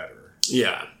better.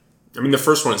 Yeah. I mean, the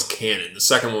first one is canon. The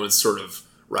second one is sort of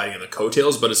riding on the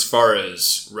coattails. But as far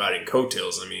as riding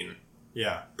coattails, I mean,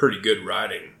 Yeah. pretty good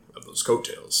riding of those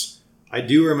coattails. I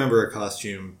do remember a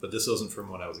costume, but this wasn't from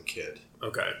when I was a kid.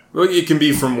 Okay. Well, it can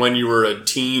be from when you were a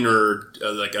teen or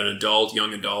like an adult,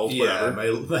 young adult, whatever. my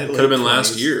Could have been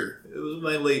last 20s. year. It was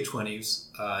my late 20s.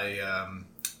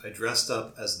 I dressed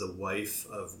up as the wife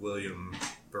of William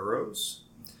Burroughs.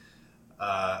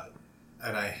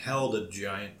 And I held a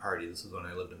giant party. This is when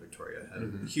I lived in Victoria. I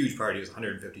had a huge party. It was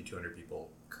 150, 200 people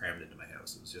crammed into my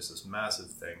house. It was just this massive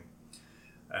thing.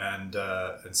 And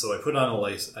so I put on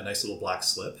a nice little black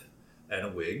slip and a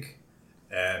wig.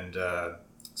 And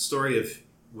story of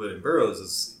William Burroughs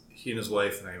is he and his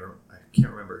wife, and I can't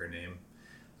remember her name,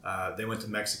 they went to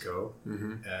Mexico.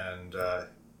 And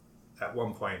at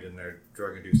one point in their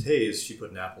drug-induced haze, she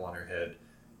put an apple on her head.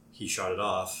 He shot it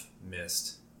off,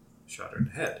 missed, shot her in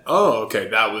the head. Oh, okay.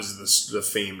 That was the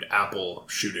famed apple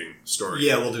shooting story.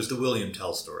 Yeah, well, there's the William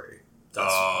Tell story.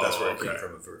 That's where it came okay.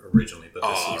 from originally. But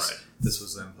Oh, this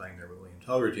was them playing their William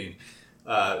Tell routine.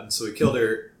 So he killed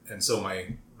her, and so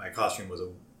my costume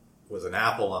was an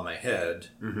apple on my head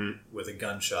with a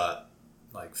gunshot,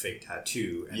 like fake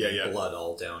tattoo, and blood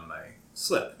all down my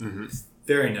slip.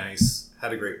 Very nice.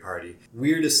 Had a great party.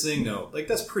 Weirdest thing though, like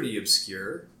that's pretty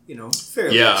obscure.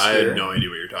 Fairly Yeah, obscure. I had no idea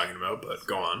what you're talking about, but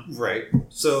go on. Right.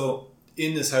 So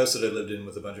in this house that I lived in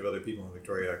with a bunch of other people in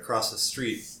Victoria, across the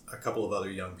street, a couple of other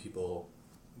young people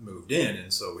moved in,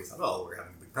 and so we thought, oh, we're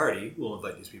having a big party. We'll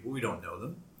invite these people. We don't know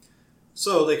them.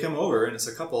 So they come over, and it's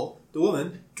a couple. The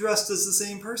woman dressed as the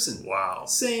same person. Wow.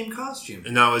 Same costume.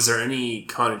 And now, is there any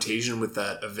connotation with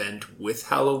that event with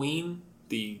Halloween?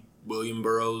 The William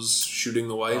Burroughs shooting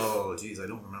the wife? Oh, geez, I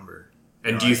don't remember.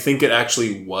 And do you think it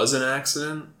actually was an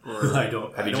accident? Or I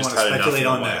don't. have I you don't just want to had enough speculate of the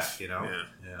on wife? that.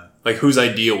 Yeah. Like, whose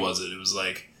idea was it? It was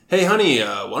like, hey, honey,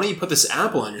 why don't you put this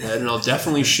apple on your head and I'll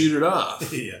definitely shoot it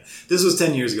off. Yeah. This was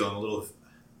 10 years ago. I'm a little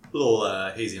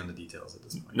hazy on the details at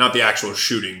this point. Not the actual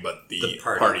shooting, but the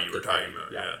party you were talking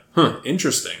about. Yeah. Huh.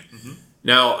 Interesting.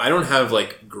 Now, I don't have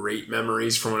like great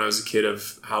memories from when I was a kid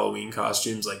of Halloween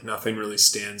costumes. Like, nothing really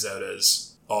stands out as,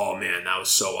 oh man, that was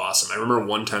so awesome. I remember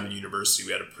one time in university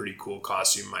we had a pretty cool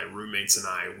costume. My roommates and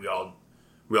I,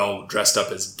 we all dressed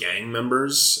up as gang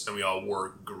members, and we all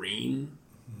wore green,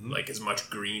 like as much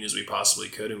green as we possibly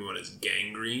could, and we went as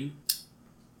gang green.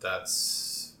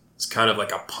 It's kind of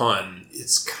like a pun.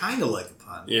 It's kind of like a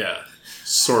pun. Yeah,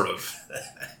 sort of.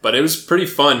 But it was pretty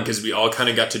fun because we all kind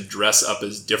of got to dress up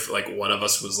as different. Like, one of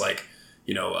us was like,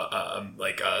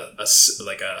 like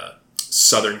a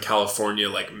Southern California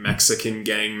like Mexican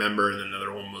gang member, and then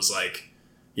another one was like,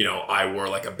 I wore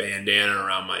like a bandana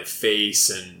around my face,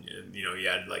 and you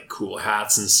had like cool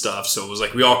hats and stuff. So it was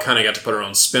like we all kind of got to put our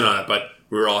own spin on it, but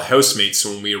we were all housemates.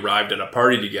 So when we arrived at the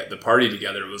party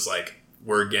together, it was like,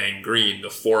 we're gang green, the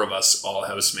four of us, all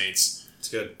housemates. It's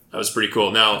good. That was pretty cool.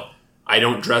 Now, I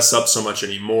don't dress up so much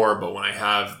anymore, but when I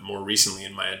have more recently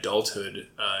in my adulthood,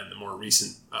 in the more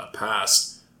recent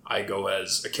past, I go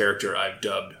as a character I've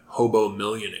dubbed Hobo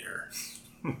Millionaire,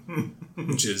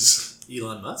 which is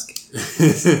Elon Musk?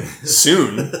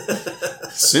 soon.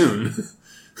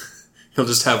 He'll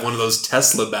just have one of those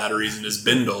Tesla batteries in his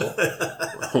bindle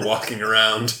walking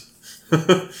around.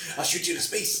 I'll shoot you to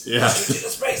space. Yeah. I'll shoot you to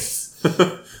space.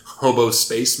 Hobo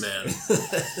Spaceman.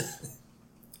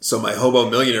 So my hobo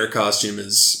millionaire costume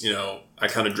is, I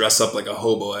kind of dress up like a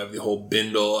hobo. I have the whole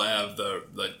bindle. I have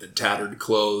the tattered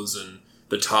clothes and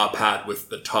the top hat with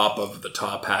the top of the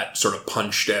top hat sort of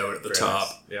punched out at the top.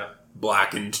 Nice. Yeah.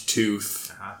 Blackened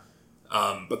tooth.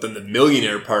 But then the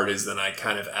millionaire part is then I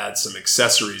kind of add some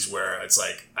accessories where it's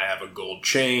like I have a gold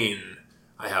chain.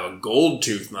 I have a gold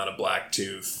tooth, not a black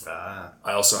tooth. I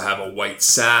also have a white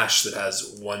sash that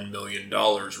has $1 million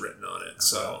written on it.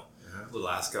 So... Little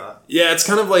ascot. Yeah, it's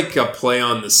kind of like a play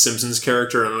on the Simpsons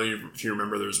character. I don't know if you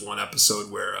remember. There's one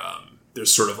episode where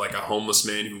there's sort of like a homeless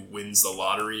man who wins the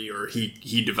lottery, or he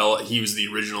was the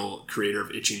original creator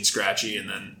of Itchy and Scratchy, and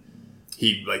then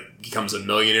he becomes a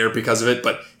millionaire because of it.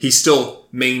 But he still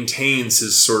maintains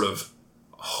his sort of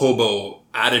hobo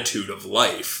attitude of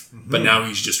life. Mm-hmm. But now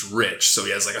he's just rich, so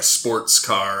he has like a sports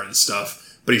car and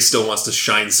stuff. But he still wants to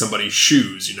shine somebody's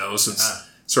shoes, So it's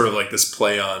sort of like this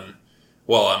play on.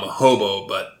 Well, I'm a hobo,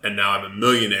 and now I'm a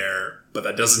millionaire, but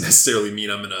that doesn't necessarily mean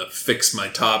I'm going to fix my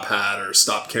top hat or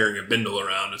stop carrying a bindle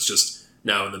around. It's just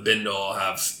now in the bindle I'll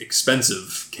have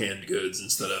expensive canned goods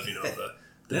instead of,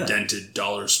 the dented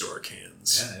dollar store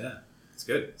cans. Yeah. It's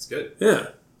good. Yeah.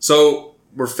 So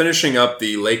we're finishing up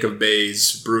the Lake of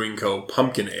Bays Brewing Co.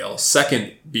 Pumpkin Ale,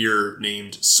 second beer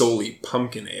named solely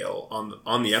Pumpkin Ale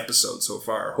on the episode so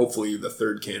far. Hopefully the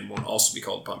third can won't also be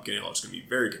called Pumpkin Ale. It's going to be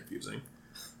very confusing.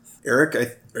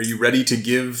 Eric, are you ready to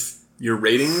give your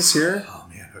ratings here? Oh,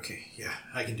 man. Okay. Yeah,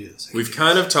 I can do this. We've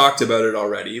kind of talked about it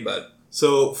already, but...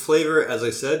 So, flavor, as I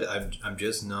said, I'm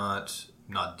just not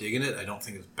digging it. I don't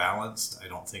think it's balanced. I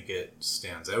don't think it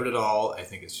stands out at all. I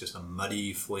think it's just a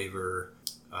muddy flavor,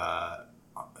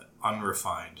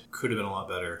 unrefined. Could have been a lot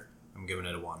better. I'm giving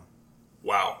it a 1.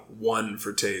 Wow. 1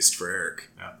 for taste for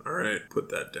Eric. Yeah. All right. Put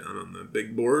that down on the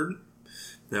big board.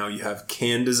 Now you have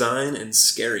can design and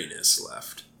scariness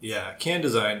left. Yeah, can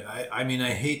design. I mean,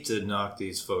 I hate to knock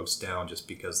these folks down just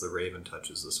because the Raven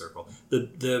touches the circle.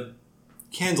 The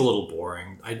can's a little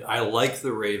boring. I like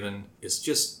the Raven. It's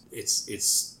just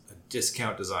it's a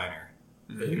discount designer.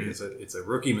 Mm-hmm. It's a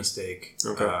rookie mistake.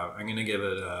 Okay. I'm gonna give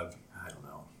it a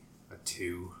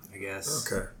 2, I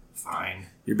guess. Okay. Fine.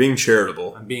 You're being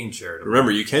charitable. I'm being charitable. Remember,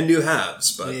 you can do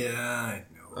halves, but yeah, I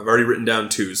know. I've already written down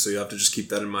 2, so you have to just keep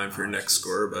that in mind for your next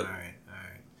score. But all right.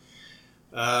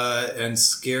 And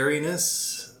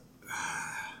scariness,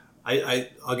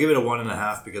 I'll give it a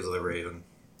 1.5 because of the Raven.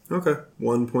 Okay,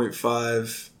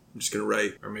 1.5. I'm just gonna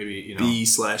write, or maybe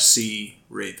B/C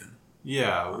Raven.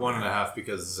 Yeah, 1.5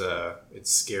 because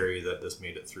it's scary that this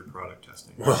made it through product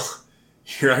testing. Well,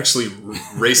 you're actually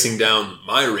racing down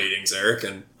my ratings, Eric,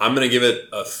 and I'm going to give it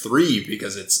a 3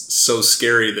 because it's so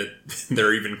scary that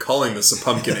they're even calling this a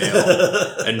pumpkin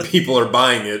ale and people are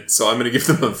buying it. So I'm going to give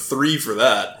them a 3 for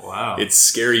that. Wow. It's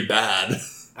scary bad.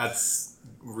 That's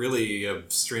really a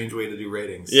strange way to do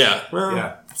ratings. Yeah. Well,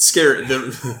 yeah. Scary.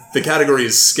 The category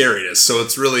is scariness, so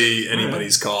it's really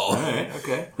anybody's call. All right.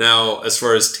 Okay. Now, as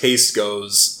far as taste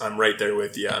goes, I'm right there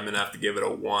with you. I'm going to have to give it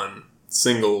a 1.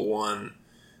 Single 1.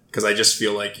 Because I just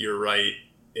feel like you're right.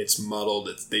 It's muddled.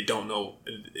 They don't know.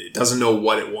 It doesn't know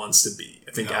what it wants to be.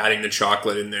 I think adding the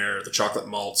chocolate in there, the chocolate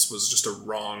malts, was just a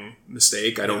wrong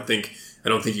mistake. I don't think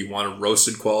you want a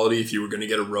roasted quality. If you were going to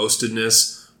get a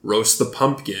roastedness, roast the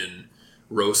pumpkin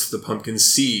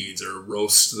seeds, or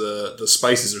roast the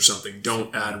spices or something.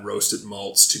 Don't add roasted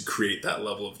malts to create that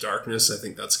level of darkness. I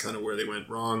think that's kind of where they went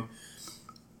wrong.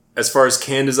 As far as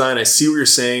can design, I see what you're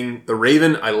saying. The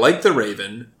Raven, I like the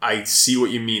Raven. I see what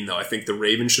you mean, though. I think the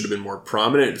Raven should have been more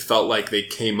prominent. It felt like they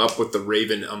came up with the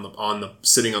Raven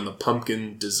sitting on the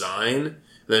pumpkin design. And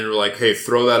then we're like, hey,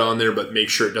 throw that on there, but make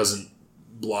sure it doesn't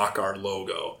block our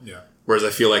logo. Yeah. Whereas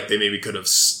I feel like they maybe could have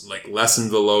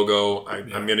lessened the logo. I'm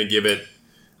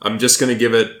just going to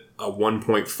give it a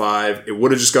 1.5. It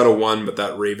would have just got a 1, but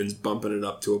that Raven's bumping it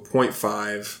up to a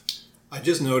 0.5. I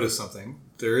just noticed something.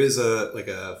 There is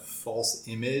a false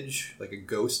image, like a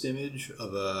ghost image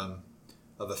of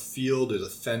a field. There's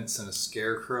a fence and a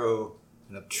scarecrow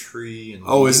and a tree and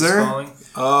leaves is there? Falling.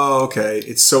 Oh, okay.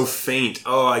 It's so faint.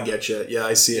 Oh, I get you. Yeah,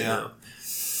 I see it now.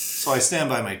 So I stand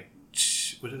by my.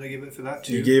 What did I give it for that?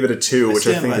 2? You gave it a 2, which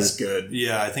I think is good.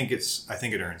 Yeah, I think it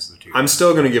earns the 2. I'm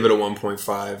still going to give it a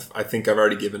 1.5. I think I've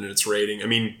already given it its rating. I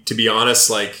mean, to be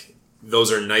honest,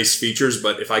 those are nice features,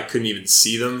 but if I couldn't even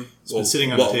see them... It's been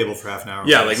sitting on the table for half an hour.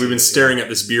 Yeah, we've been staring at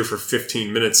this beer for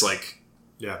 15 minutes,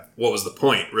 yeah. What was the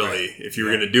point, really? Right. If you were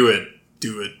going to do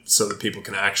it so that people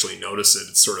can actually notice it.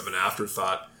 It's sort of an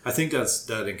afterthought. I think that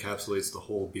encapsulates the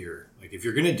whole beer. If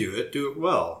you're going to do it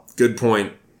well. Good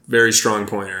point. Very strong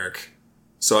point, Eric.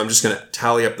 So I'm just going to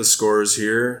tally up the scores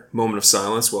here. Moment of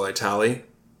silence while I tally.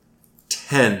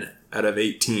 10 out of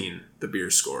 18, the beer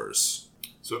scores.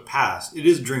 So it passed. It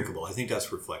is drinkable. I think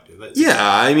that's reflective. Yeah,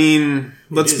 I mean,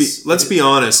 let's be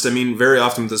honest. I mean, very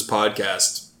often with this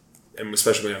podcast, and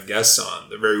especially when I have guests on,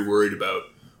 they're very worried about,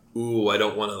 ooh, I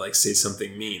don't want to like say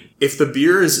something mean. If the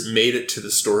beer has made it to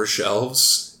the store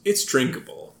shelves, it's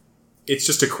drinkable. It's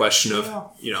just a question of,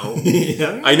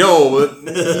 Yeah. I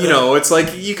know, it's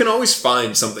like you can always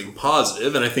find something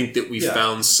positive, and I think that we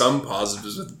found some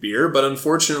positives with beer, but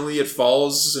unfortunately it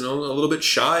falls, a little bit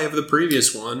shy of the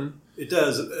previous one. It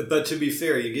does, but to be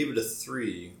fair, you gave it a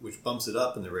 3, which bumps it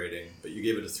up in the rating, but you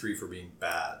gave it a 3 for being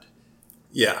bad.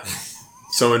 Yeah.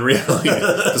 So in reality,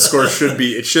 the score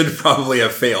should probably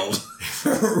have failed.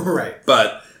 Right.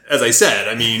 But as I said,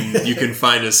 I mean, you can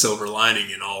find a silver lining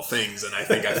in all things, and I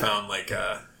think I found like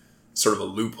a sort of a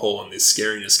loophole in the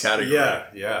scariness category.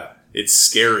 Yeah. It's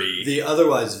scary. The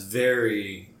otherwise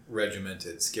very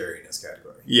regimented scariness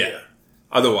category. Yeah.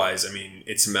 Otherwise, I mean,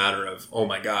 it's a matter of, oh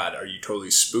my God, are you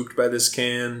totally spooked by this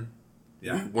can?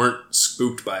 Yeah. We weren't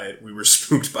spooked by it. We were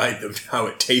spooked by how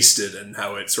it tasted and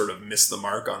how it sort of missed the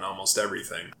mark on almost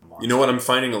everything. You know what I'm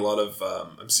finding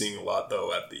I'm seeing a lot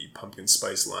though at the pumpkin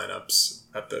spice lineups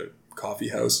at the coffee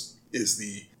house is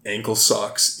the ankle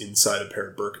socks inside a pair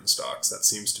of Birkenstocks. That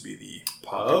seems to be the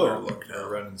popular look now.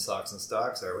 We're running socks and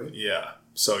stocks, are we? Yeah.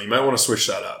 So you might want to switch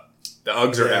that up. The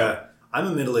Uggs are out. I'm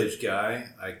a middle-aged guy.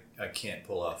 I can't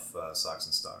pull off socks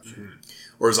and stocks. Mm-hmm.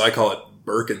 Or as I call it,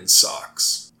 Birkin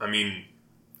socks. I mean,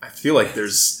 I feel like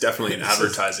there's definitely an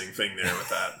advertising thing there with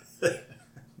that.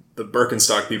 The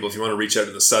Birkenstock people, if you want to reach out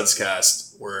to the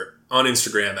Sudscast, we're on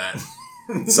Instagram at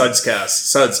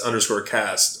Sudscast,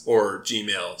 Suds_cast, or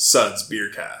Gmail,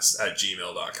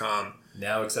 sudsbeercast@gmail.com.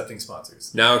 Now accepting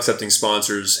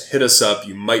sponsors. Hit us up.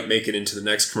 You might make it into the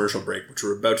next commercial break, which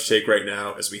we're about to take right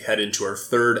now as we head into our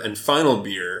third and final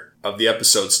beer of the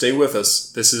episode. Stay with us.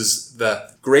 This is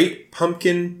the Great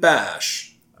Pumpkin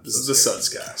Bash. This is the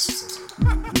Sudscast.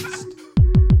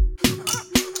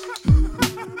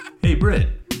 Hey, Britt,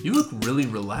 you look really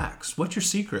relaxed. What's your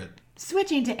secret?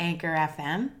 Switching to Anchor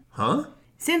FM. Huh?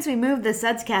 Since we moved the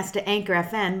Sudscast to Anchor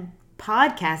FM,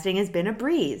 podcasting has been a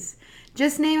breeze.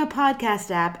 Just name a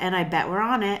podcast app and I bet we're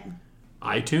on it.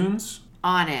 iTunes?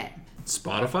 On it.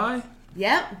 Spotify?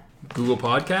 Yep. Google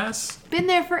Podcasts? Been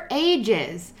there for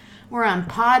ages. We're on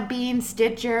Podbean,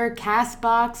 Stitcher,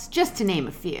 CastBox, just to name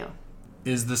a few.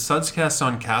 Is the Sudscast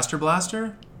on Caster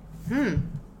Blaster?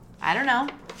 I don't know.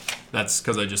 That's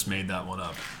because I just made that one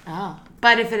up. Oh.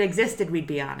 But if it existed, we'd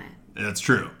be on it. That's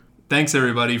true. Thanks,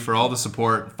 everybody, for all the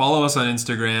support. Follow us on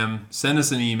Instagram, send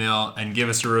us an email, and give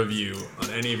us a review on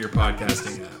any of your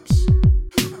podcasting apps.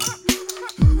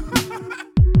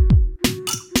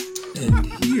 And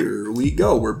here we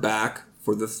go. We're back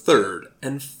for the third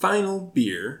and final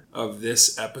beer of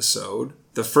this episode.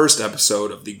 The first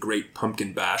episode of the Great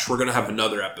Pumpkin Bash. We're going to have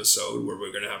another episode where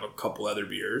we're going to have a couple other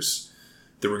beers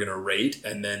that we're going to rate.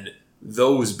 And then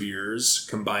those beers,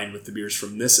 combined with the beers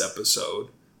from this episode,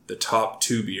 the top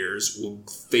 2 beers will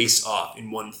face off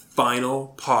in one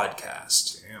final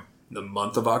podcast in the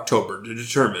month of October to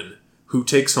determine who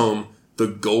takes home the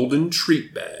golden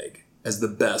treat bag as the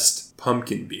best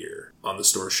pumpkin beer on the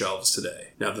store shelves today.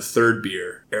 Now, the third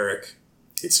beer, Eric,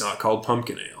 it's not called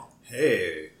pumpkin ale.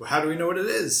 Hey, well, how do we know what it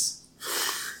is?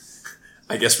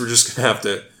 I guess we're just going to have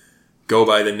to go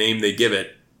by the name they give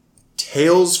it.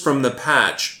 Tales from the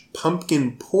Patch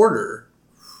Pumpkin Porter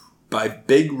by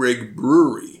Big Rig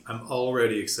Brewery. I'm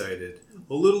already excited.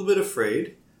 A little bit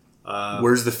afraid.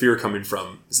 Where's the fear coming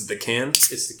from? Is it the can?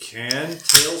 It's the can.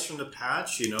 Tales from the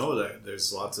Patch. You know that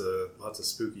there's lots of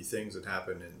spooky things that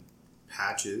happen in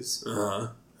patches.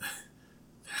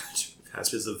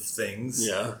 Patches of things.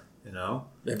 Yeah. You know.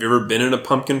 Have you ever been in a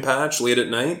pumpkin patch late at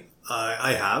night?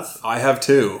 I have. I have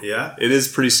too. Yeah. It is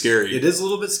pretty scary. It is a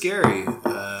little bit scary.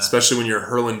 Especially when you're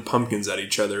hurling pumpkins at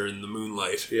each other in the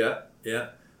moonlight. Yeah.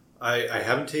 I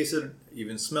haven't tasted,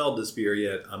 even smelled this beer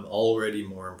yet. I'm already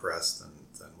more impressed than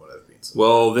what I've been.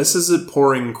 Well, this is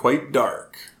pouring quite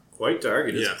dark. Quite dark.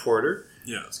 It is a porter.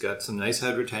 Yeah. It's got some nice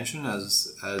head retention,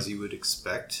 as you would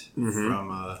expect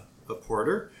from a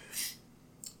porter.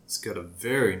 It's got a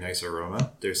very nice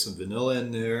aroma. There's some vanilla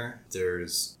in there.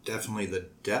 There's definitely the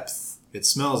depth. It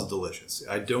smells delicious.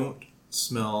 I don't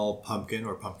smell pumpkin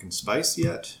or pumpkin spice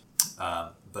yet,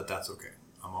 but that's okay.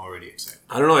 I'm already excited.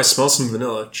 I don't know. I smell some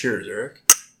vanilla. Cheers, Eric.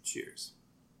 Cheers.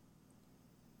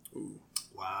 Ooh.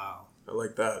 Wow. I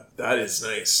like that. That is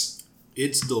nice.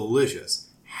 It's delicious.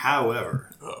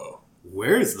 However,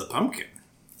 where's the pumpkin?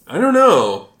 I don't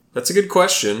know. That's a good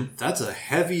question. That's a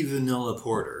heavy vanilla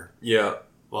porter. Yeah.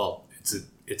 Well,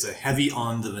 it's a heavy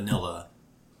on the vanilla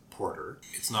porter.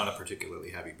 It's not a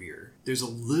particularly heavy beer. There's a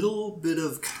little bit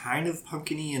of kind of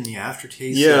pumpkin-y in the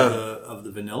aftertaste of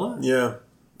the vanilla. Yeah.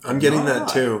 I'm getting that Not.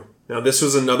 too. Now, this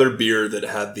was another beer that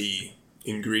had the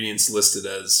ingredients listed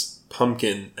as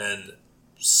pumpkin and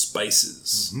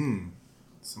spices.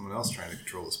 Someone else trying to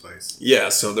control the spice. Yeah,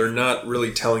 so they're not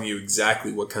really telling you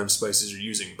exactly what kind of spices you're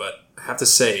using, but I have to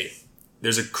say,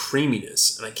 there's a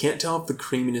creaminess, and I can't tell if the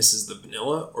creaminess is the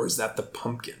vanilla or is that the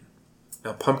pumpkin.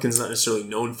 Now, pumpkin's not necessarily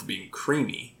known for being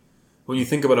creamy. When you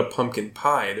think about a pumpkin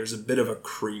pie, there's a bit of a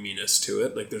creaminess to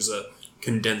it, like there's a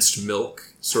condensed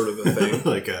milk sort of a thing.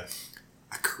 Like a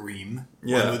cream,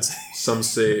 Yeah, one would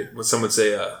say. some would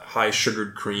say a high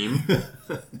sugared cream.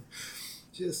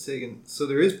 Just taking. So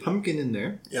there is pumpkin in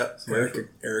there. Yep.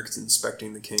 Eric's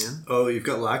inspecting the can. Oh, you've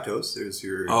got lactose. There's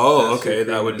your. Oh, that's your okay.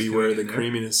 That would be creaminess where coming the in there.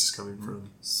 creaminess is coming from.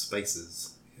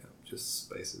 Spices. Yeah, just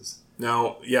spices.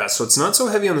 Now, yeah, so it's not so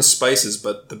heavy on the spices,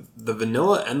 but the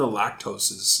vanilla and the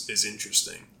lactose is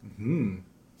interesting.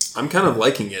 I'm kind of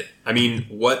liking it. I mean,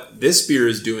 what this beer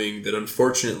is doing that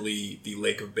unfortunately the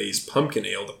Lake of Bays Pumpkin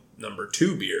Ale, the number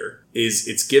 2 beer, is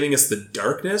it's giving us the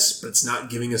darkness, but it's not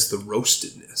giving us the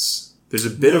roastedness. There's a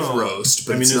bit of roast,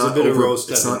 but it's not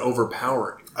it's not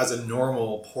overpowering. As a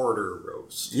normal porter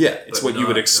roast. Yeah, it's But what you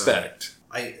would not, expect.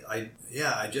 I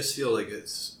just feel like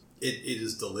it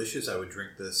is delicious. I would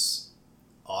drink this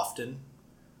often.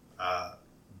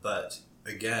 But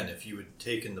again, if you had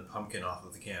taken the pumpkin off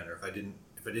of the can, or if I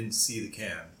didn't see the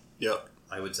can, Yep.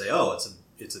 I would say, oh,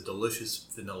 it's a delicious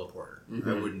vanilla porter. Mm-hmm.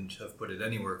 I wouldn't have put it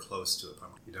anywhere close to a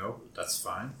pumpkin. You know, that's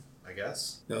fine, I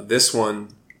guess. Now, this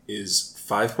one is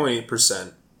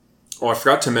 5.8%. Oh, I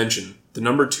forgot to mention, the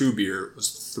number 2 beer was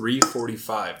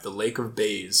 $3.45. The Lake of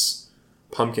Bays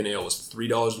Pumpkin Ale was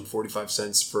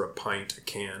 $3.45 for a pint, a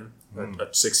can, a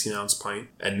 16-ounce pint.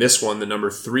 And this one, the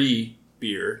number 3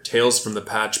 beer, Tales from the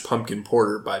Patch Pumpkin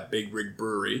Porter by Big Rig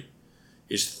Brewery,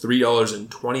 is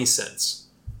 $3.20.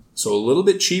 So a little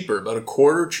bit cheaper, about a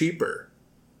quarter cheaper.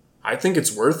 I think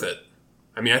it's worth it.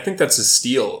 I mean, I think that's a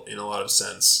steal in a lot of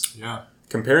sense. Yeah.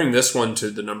 Comparing this one to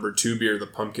the number 2 beer, the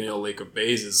Pumpkin Ale Lake of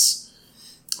Bays, is,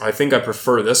 I think I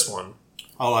prefer this one.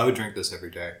 Oh, I would drink this every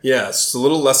day. Yeah, it's a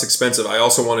little less expensive. I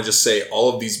also want to just say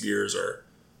all of these beers are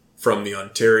from the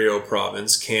Ontario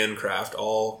province, CanCraft,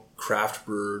 all craft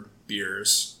brewed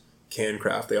beers,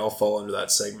 CanCraft. They all fall under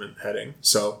that segment heading.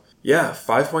 So, yeah,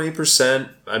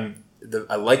 5.8%.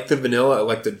 I like the vanilla. I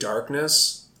like the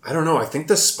darkness. I don't know. I think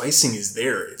the spicing is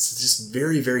there. It's just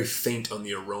very, very faint on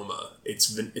the aroma.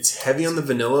 It's heavy on the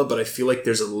vanilla, but I feel like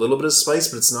there's a little bit of spice,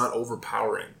 but it's not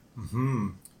overpowering.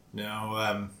 Now,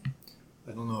 I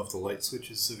don't know if the light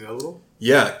switch is available.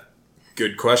 Yeah,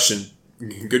 good question.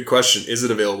 Good question. Is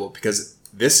it available? Because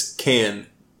this can,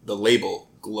 the label,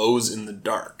 glows in the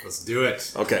dark. Let's do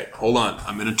it. Okay, hold on.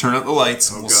 I'm going to turn out the lights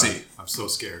and we'll see. I'm so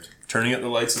scared. Turning out the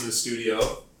lights in the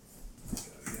studio.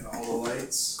 Gotta get all the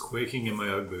lights. Quaking in my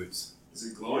Ugg boots. Is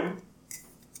it glowing?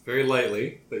 Very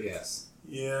lightly, but yes.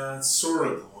 Yeah, it's sort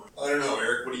of glowing. I don't know,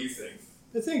 Eric. What do you think?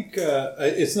 I think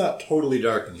it's not totally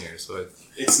dark in here, so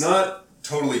It's not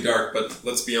totally dark, but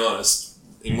let's be honest.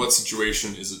 In what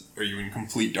situation are you in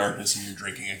complete darkness and you're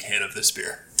drinking a can of this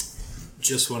beer?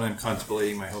 just when I'm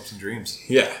contemplating my hopes and dreams.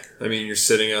 Yeah. I mean, you're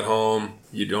sitting at home.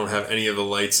 You don't have any of the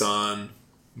lights on.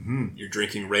 Mm-hmm. You're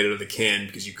drinking right out of the can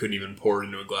because you couldn't even pour it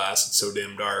into a glass. It's so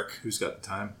damn dark. Who's got the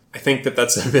time? I think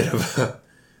that's a bit of a...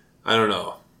 I don't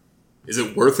know. Is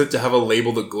it worth it to have a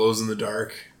label that glows in the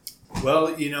dark? Well,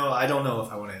 I don't know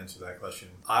if I want to answer that question.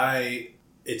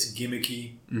 It's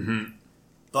gimmicky,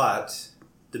 but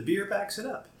the beer backs it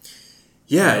up.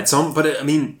 Yeah,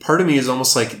 part of me is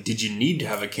almost like, did you need to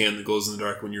have a can that glows in the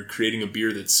dark when you're creating a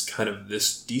beer that's kind of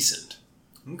this decent?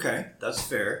 Okay, that's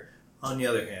fair. On the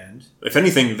other hand, If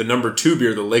anything, the number 2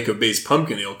 beer, the Lake of Bays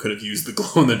Pumpkin Ale, could have used the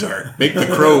glow in the dark. Make the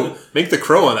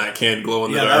crow on that can glow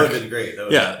in the that dark. would have been great.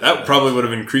 That probably would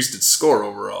have increased its score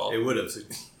overall. It would have.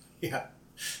 Yeah.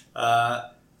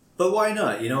 But why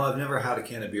not? I've never had a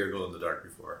can of beer glow in the dark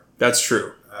before. That's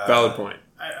true. Valid point.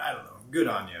 I don't know. Good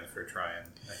on you for trying,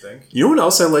 I think. You know what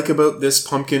else I like about this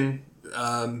pumpkin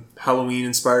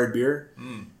Halloween-inspired beer?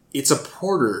 It's a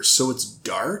porter, so it's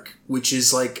dark, which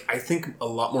is, I think a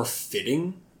lot more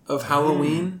fitting of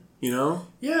Halloween,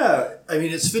 Yeah,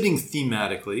 it's fitting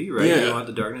thematically, right? Yeah. You want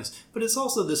the darkness. But it's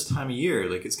also this time of year.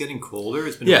 It's getting colder.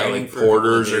 It's been Yeah, raining for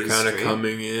porters a are couple of kind of days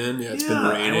coming in. Yeah, it's straight.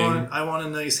 been raining. I want a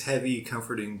nice, heavy,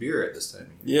 comforting beer at this time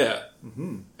of year. Yeah.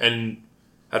 And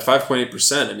at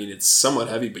 5.8%, it's somewhat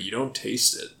heavy, but you don't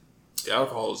taste it. The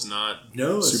alcohol is not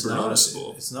super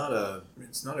noticeable. It's not a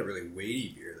really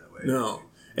weighty beer that way. No.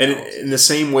 And in the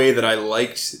same way that I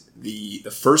liked The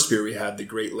first beer we had, the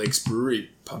Great Lakes Brewery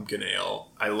Pumpkin Ale,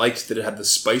 I liked that it had the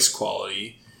spice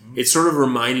quality. It sort of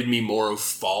reminded me more of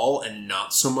fall and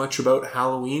not so much about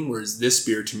Halloween, whereas this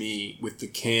beer to me, with the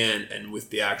can and with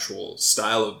the actual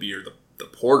style of beer, the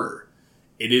porter,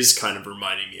 it is kind of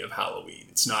reminding me of Halloween.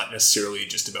 It's not necessarily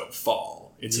just about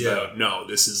fall. It's about, no,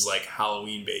 this is like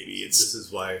Halloween, baby. This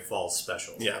is why fall's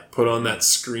special. Yeah, put on that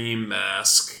Scream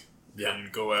mask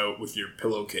and go out with your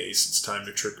pillowcase. It's time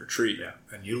to trick or treat. Yeah,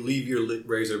 and you leave your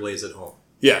razor blades at home.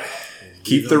 Yeah,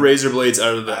 keep the razor blades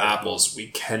out of the apples. We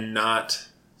cannot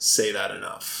say that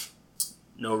enough.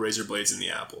 No razor blades in the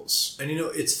apples. And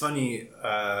it's funny,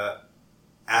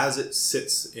 as it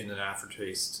sits in an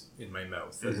aftertaste in my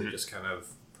mouth, as it just kind of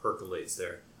percolates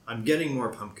there, I'm getting more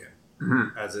pumpkin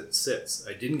as it sits.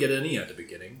 I didn't get any at the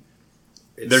beginning.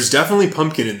 There's definitely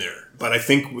pumpkin in there, but I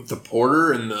think with the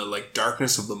porter and the like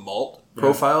darkness of the malt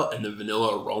profile and the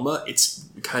vanilla aroma, it's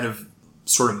kind of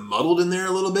sort of muddled in there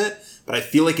a little bit, but I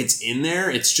feel like it's in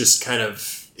there. It's just kind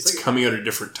of it's like, coming out at a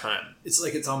different time. It's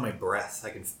like it's on my breath. I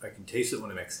can taste it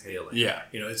when I'm exhaling. Yeah.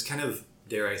 It's kind of,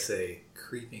 dare I say,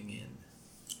 creeping in.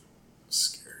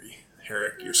 Scary.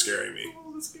 Eric, you're scaring me.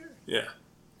 Oh, that's scary. Yeah.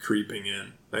 Creeping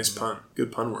in. Nice pun.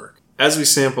 Good pun work. As we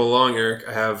sample along, Eric,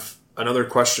 I have another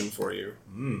question for you.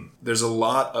 There's a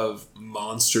lot of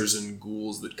monsters and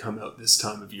ghouls that come out this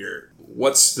time of year.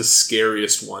 What's the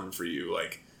scariest one for you?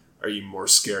 Like, are you more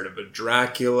scared of a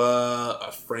Dracula,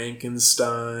 a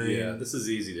Frankenstein? Yeah, this is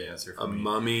easy to answer for me. A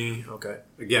mummy? Okay.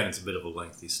 Again, it's a bit of a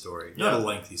lengthy story. Not a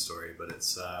lengthy story, but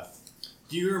it's...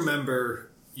 do you remember...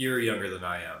 You're younger than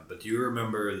I am, but do you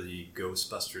remember the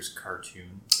Ghostbusters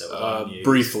cartoon that was on the 80s?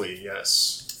 Briefly,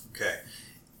 yes. Okay.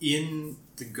 In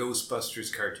the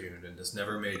Ghostbusters cartoon, and this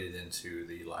never made it into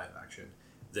the live action,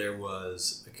 there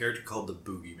was a character called the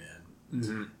Boogeyman.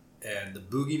 Mm-hmm. And the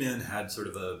Boogeyman had sort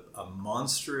of a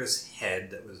monstrous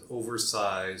head that was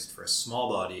oversized for a small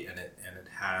body, and it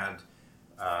had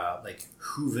like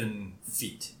hooven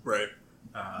feet, right?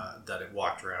 That it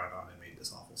walked around on and made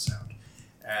this awful sound.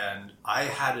 And I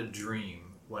had a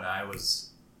dream when I was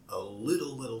a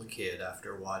little kid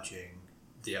after watching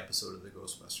the episode of the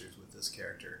Ghostbusters with this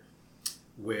character,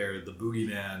 where the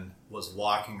Boogeyman was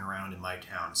walking around in my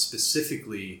town,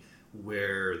 specifically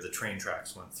where the train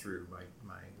tracks went through my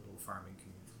little farming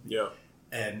community. Yeah.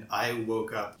 And I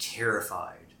woke up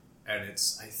terrified. And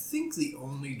it's, I think, the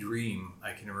only dream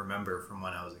I can remember from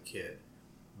when I was a kid.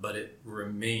 But it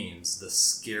remains the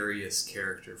scariest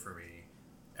character for me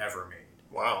ever made.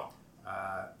 Wow.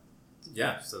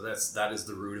 Yeah, so that is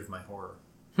the root of my horror.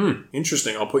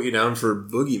 Interesting. I'll put you down for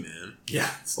Boogeyman. Yeah.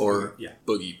 Or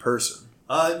Boogie Person.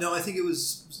 No, I think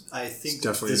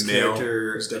this male.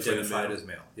 character It's definitely identified as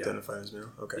male. Yeah. Identified as male?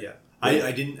 Okay. Yeah.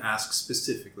 I didn't ask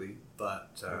specifically,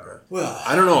 but... okay. Well...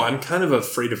 I don't know. I'm kind of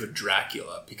afraid of a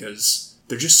Dracula because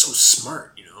they're just so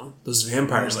smart, Those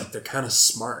vampires, they're kind of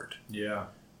smart. Yeah.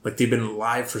 Like, they've been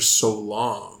alive for so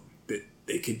long that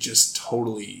they could just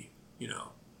totally...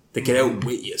 they could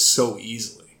outwit you so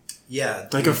easily. Yeah.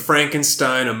 Like a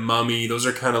Frankenstein, a mummy, those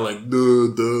are kind of like,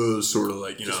 sort of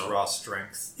like, just raw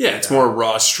strength. Yeah, it's more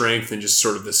raw strength than just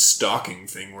sort of this stalking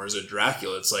thing, whereas a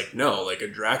Dracula, it's like, no, like a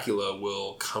Dracula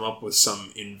will come up with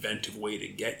some inventive way to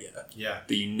get you. Yeah.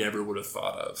 That you never would have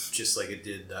thought of. Just like it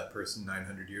did that person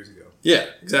 900 years ago. Yeah,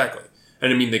 exactly.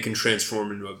 And I mean, they can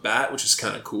transform into a bat, which is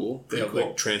kind of cool. They have cool.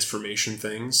 like transformation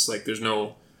things. Like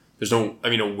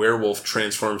a werewolf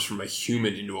transforms from a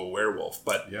human into a werewolf,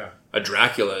 but a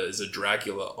Dracula is a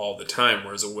Dracula all the time,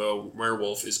 whereas a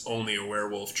werewolf is only a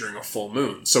werewolf during a full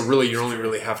moon. So really, you only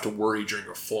really have to worry during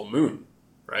a full moon,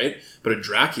 right? But a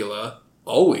Dracula,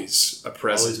 always a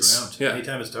presence. Always around. Yeah.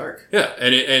 Anytime it's dark. Yeah,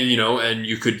 and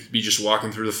you could be just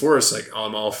walking through the forest like, oh,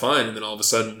 I'm all fine, and then all of a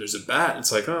sudden there's a bat, and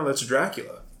it's like, oh, that's a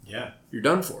Dracula. Yeah. You're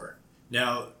done for.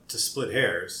 Now, to split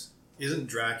hairs, isn't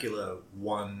Dracula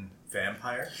one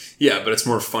vampire? Yeah, but it's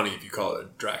more funny if you call it a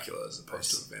Dracula as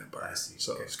opposed to a vampire. I see.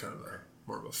 So Okay. it's kind of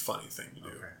more of a funny thing to do.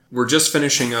 Okay. We're just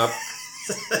finishing up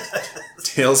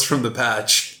Tales from the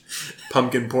Patch,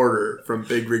 Pumpkin Porter from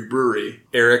Big Rig Brewery.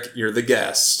 Eric, you're the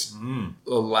guest.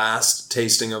 The last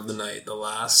tasting of the night, the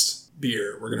last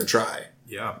beer we're going to try.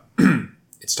 Yeah.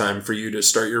 It's time for you to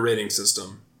start your rating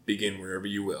system. Begin wherever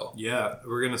you will. Yeah,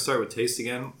 we're going to start with taste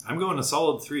again. I'm going a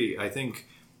solid 3. I think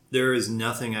there is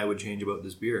nothing I would change about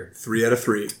this beer. 3 out of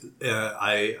 3.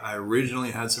 I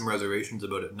originally had some reservations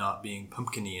about it not being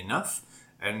pumpkin-y enough,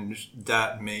 and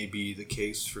that may be the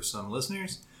case for some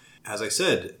listeners. As I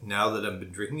said, now that I've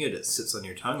been drinking it, it sits on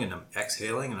your tongue, and I'm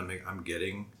exhaling, and I'm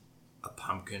getting a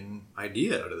pumpkin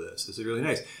idea out of this. This is really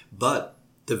nice. But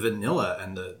the vanilla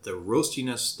and the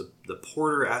roastiness, the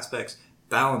porter aspects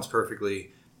balance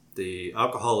perfectly. The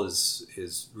alcohol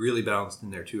is really balanced in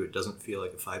there too. It doesn't feel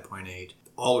like a 5.8.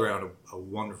 All around a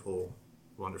wonderful,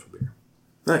 wonderful beer.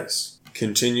 Nice.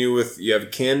 Continue with, you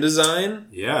have can design.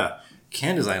 Yeah,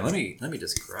 can design. Let me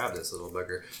just grab this little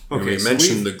bugger. Okay, you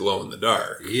mentioned the glow in the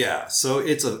dark. Yeah, so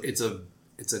it's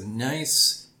a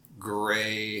nice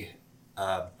gray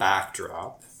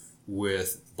backdrop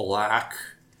with black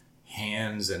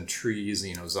hands and trees,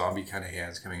 zombie kind of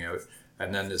hands coming out,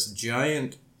 and then this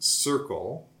giant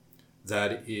circle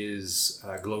that is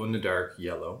glow in the dark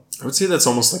yellow. I would say that's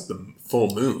almost like the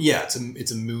full moon. Yeah,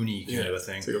 it's a moony kind of a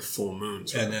thing. It's like a full moon.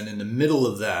 And then in the middle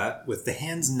of that, with the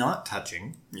hands not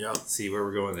touching, yeah, see where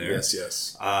we're going there? Yes.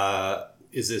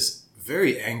 Is this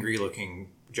very angry looking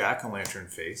jack-o'-lantern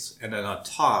face, and then on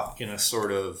top, in a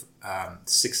sort of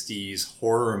 60s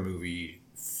horror movie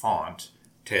font,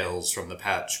 Tales from the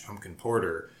Patch Pumpkin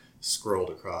Porter scrolled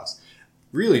across.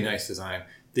 Really nice design.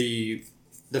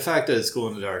 The fact that it's glow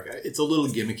in the dark, it's a little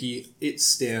gimmicky. It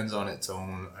stands on its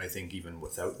own, I think, even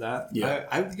without that. Yeah.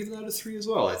 I would give that a 3 as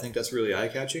well. I think that's really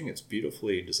eye-catching. It's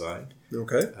beautifully designed.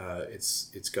 Okay.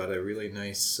 It's got a really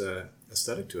nice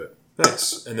aesthetic to it.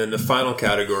 Nice. And then the final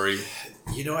category,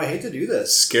 I hate to do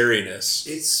this. scariness.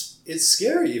 It's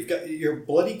scary. You've got your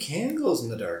bloody can glows in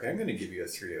the dark. I'm going to give you a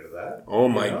 3 out of that. Oh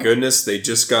my goodness, they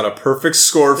just got a perfect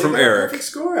score from Eric. Perfect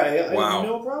score. I Wow. had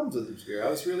no problems with this beer. I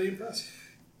was really impressed.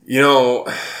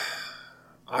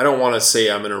 I don't want to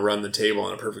say I'm going to run the table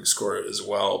on a perfect score as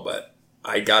well, but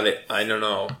I got it. I don't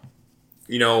know.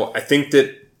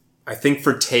 I think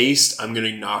for taste, I'm going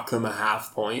to knock them a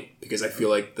half point because I feel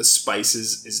like the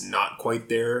spices is not quite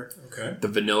there. Okay. The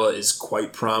vanilla is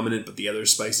quite prominent, but the other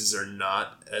spices are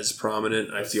not as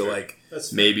prominent. I feel like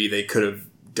maybe they could have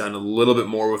done a little bit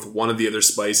more with one of the other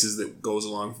spices that goes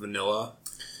along with vanilla.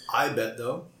 I bet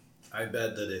that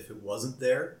if it wasn't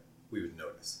there, we would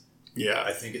notice. Yeah.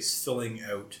 I think it's filling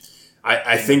out.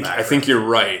 I think you're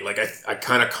right. Like I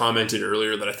kind of commented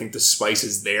earlier that I think the spice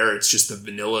is there. It's just the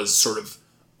vanilla is sort of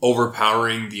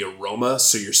overpowering the aroma.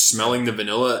 So you're smelling the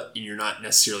vanilla and you're not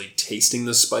necessarily tasting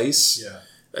the spice. Yeah.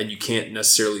 And you can't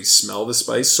necessarily smell the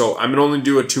spice. So I'm going to only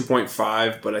do a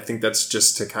 2.5, but I think that's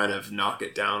just to kind of knock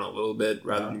it down a little bit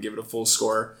rather than give it a full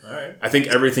score. All right. I think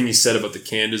everything you said about the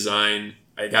can design,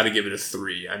 I got to give it a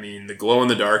 3. I mean, the glow in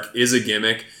the dark is a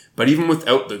gimmick, but even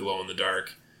without the glow in the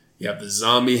dark, you have the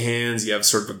zombie hands, you have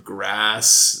sort of a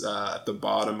grass at the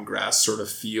bottom, grass sort of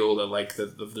field. I like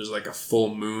that there's like a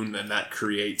full moon, and that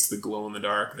creates the glow in the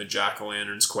dark. The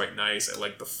jack-o'-lantern's quite nice. I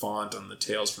like the font on the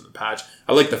Tales from the Patch.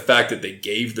 I like the fact that they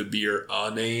gave the beer a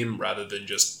name rather than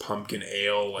just pumpkin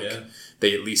ale.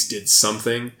 They at least did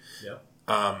something. Yeah.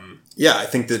 I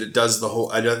think that it does the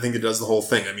whole. I think it does the whole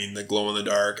thing. I mean, the glow in the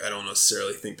dark. I don't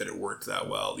necessarily think that it worked that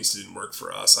well. At least it didn't work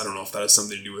for us. I don't know if that has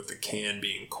something to do with the can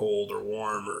being cold or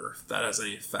warm, or if that has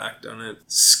any effect on it.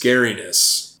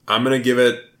 Scariness. I'm gonna give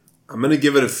it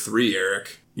a 3,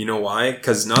 Eric. You know why?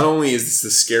 Because not only is this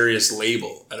the scariest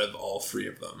label out of all 3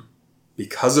 of them,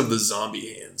 because of the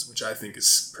zombie hands, which I think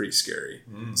is pretty scary.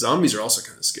 Zombies are also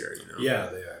kind of scary. Yeah,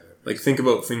 they are. Like, think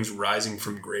about things rising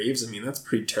from graves. I mean, that's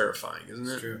pretty terrifying, isn't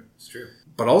it? It's true.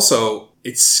 But also,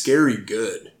 it's scary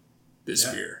good, this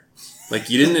beer. Like,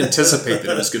 you didn't anticipate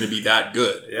that it was going to be that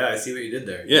good. Yeah, I see what you did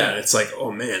there. Yeah, and it's like,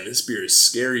 oh man, this beer is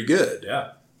scary good.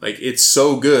 Yeah. Like, it's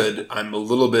so good, I'm a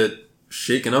little bit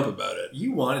shaken up about it.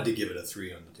 You wanted to give it a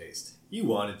 3 on the taste. You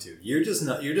wanted to. You're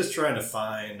just trying to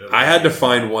find... I had to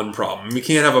find one problem. We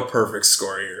can't have a perfect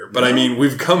score here. But I mean,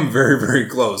 we've come very, very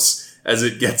close. As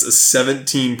it gets a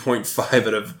 17.5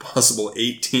 out of a possible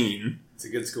 18. It's a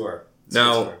good score.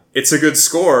 It's a good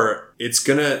score. It's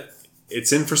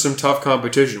in for some tough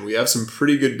competition. We have some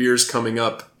pretty good beers coming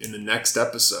up in the next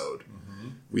episode. Mm-hmm.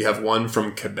 We have one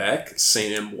from Quebec.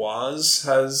 Saint Ambroise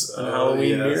has a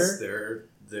Halloween beer.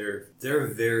 They're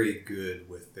very good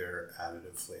with their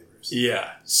additive flavors.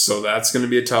 Yeah, so that's going to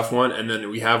be a tough one. And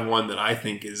then we have one that I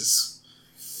think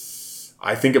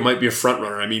it might be a front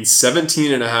runner. I mean,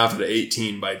 17.5 out of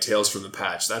 18 by Tales from the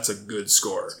Patch. That's a good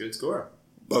score. That's a good score.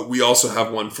 But we also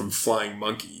have one from Flying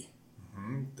Monkey.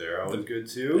 Mm-hmm. They're always good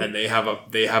too. And they have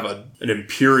an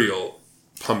Imperial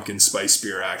pumpkin spice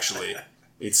beer. Actually,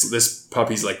 this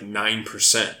puppy's like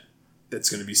 9% that's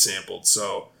going to be sampled.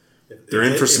 So they're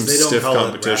in for some stiff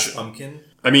competition. Pumpkin,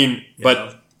 I mean,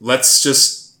 let's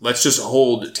just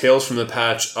hold Tales from the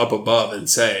Patch up above and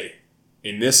say,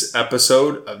 in this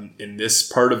episode, in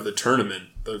this part of the tournament,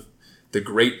 the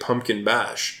Great Pumpkin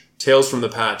Bash, Tales from the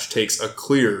Patch takes a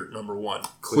clear number 1.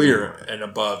 Clear and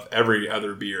above every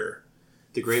other beer.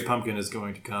 The Great Pumpkin is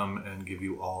going to come and give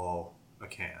you all a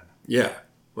can. Yeah.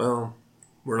 Well,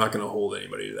 we're not going to hold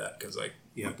anybody to that because,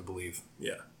 you have to believe.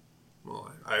 Yeah.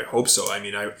 Well, I hope so. I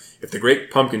mean, if the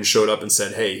Great Pumpkin showed up and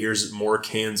said, hey, here's more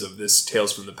cans of this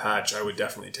Tales from the Patch, I would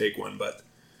definitely take one. But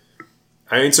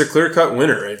I mean, it's a clear-cut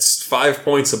winner. It's 5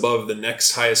 points above the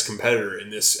next highest competitor in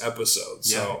this episode.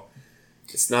 So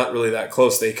it's not really that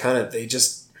close. They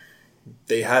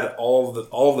had all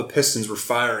the pistons were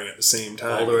firing at the same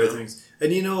time. All the right things.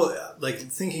 And you know, like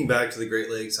thinking back to the Great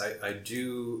Lakes, I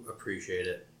do appreciate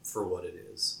it for what it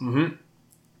is. Mm-hmm.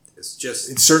 It's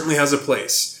just... It certainly has a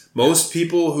place. Most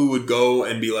people who would go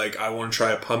and be like, I want to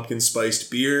try a pumpkin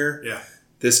spiced beer. Yeah.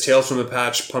 This Tales from the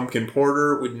Patch pumpkin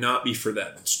porter would not be for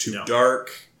them. It's too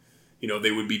dark. You know,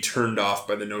 they would be turned off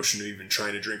by the notion of even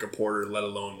trying to drink a porter, let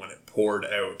alone when it poured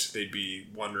out. They'd be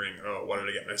wondering, oh, what did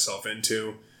I get myself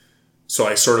into? So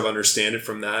I sort of understand it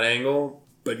from that angle.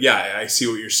 But yeah, I see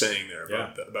what you're saying there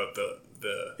about the...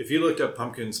 If you looked up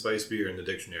pumpkin spice beer in the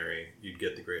dictionary, you'd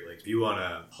get the Great Lakes. If you want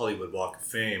a Hollywood Walk of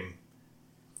Fame,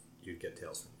 you'd get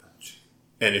Tales from the Patch.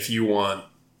 And if you want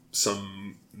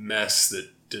some mess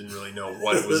that didn't really know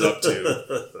what it was up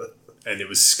to, and it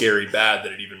was scary bad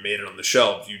that it even made it on the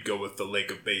shelf, you'd go with the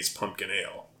Lake of Bays Pumpkin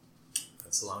Ale.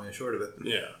 That's the long and short of it.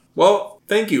 Yeah. Well,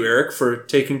 thank you, Eric, for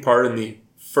taking part in the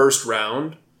first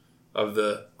round of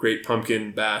the Great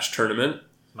Pumpkin Bash tournament.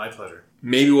 My pleasure.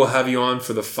 Maybe we'll have you on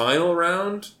for the final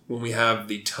round when we have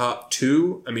the top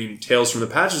two. I mean, Tales from the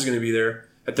Patch is going to be there.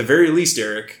 At the very least,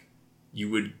 Eric, you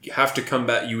would have to come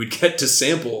back. You would get to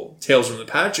sample Tales from the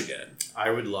Patch again. I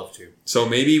would love to. So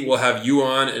maybe we'll have you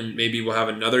on, and maybe we'll have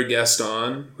another guest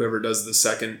on, whoever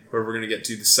we're going to get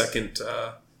to the second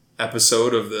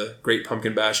episode of the Great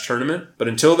Pumpkin Bash tournament. But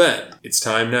until then, it's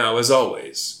time now, as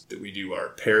always, that we do our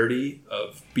parody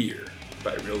of beer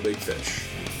by Real Big Fish.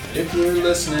 If you're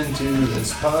listening to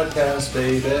this podcast,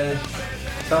 baby,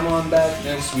 come on back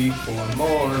next week for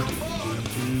more.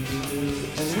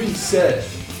 And we said,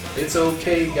 it's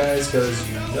okay, guys, because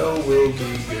you know we'll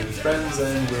be good friends,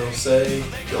 and we'll say,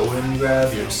 go and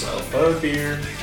grab yourself a beer.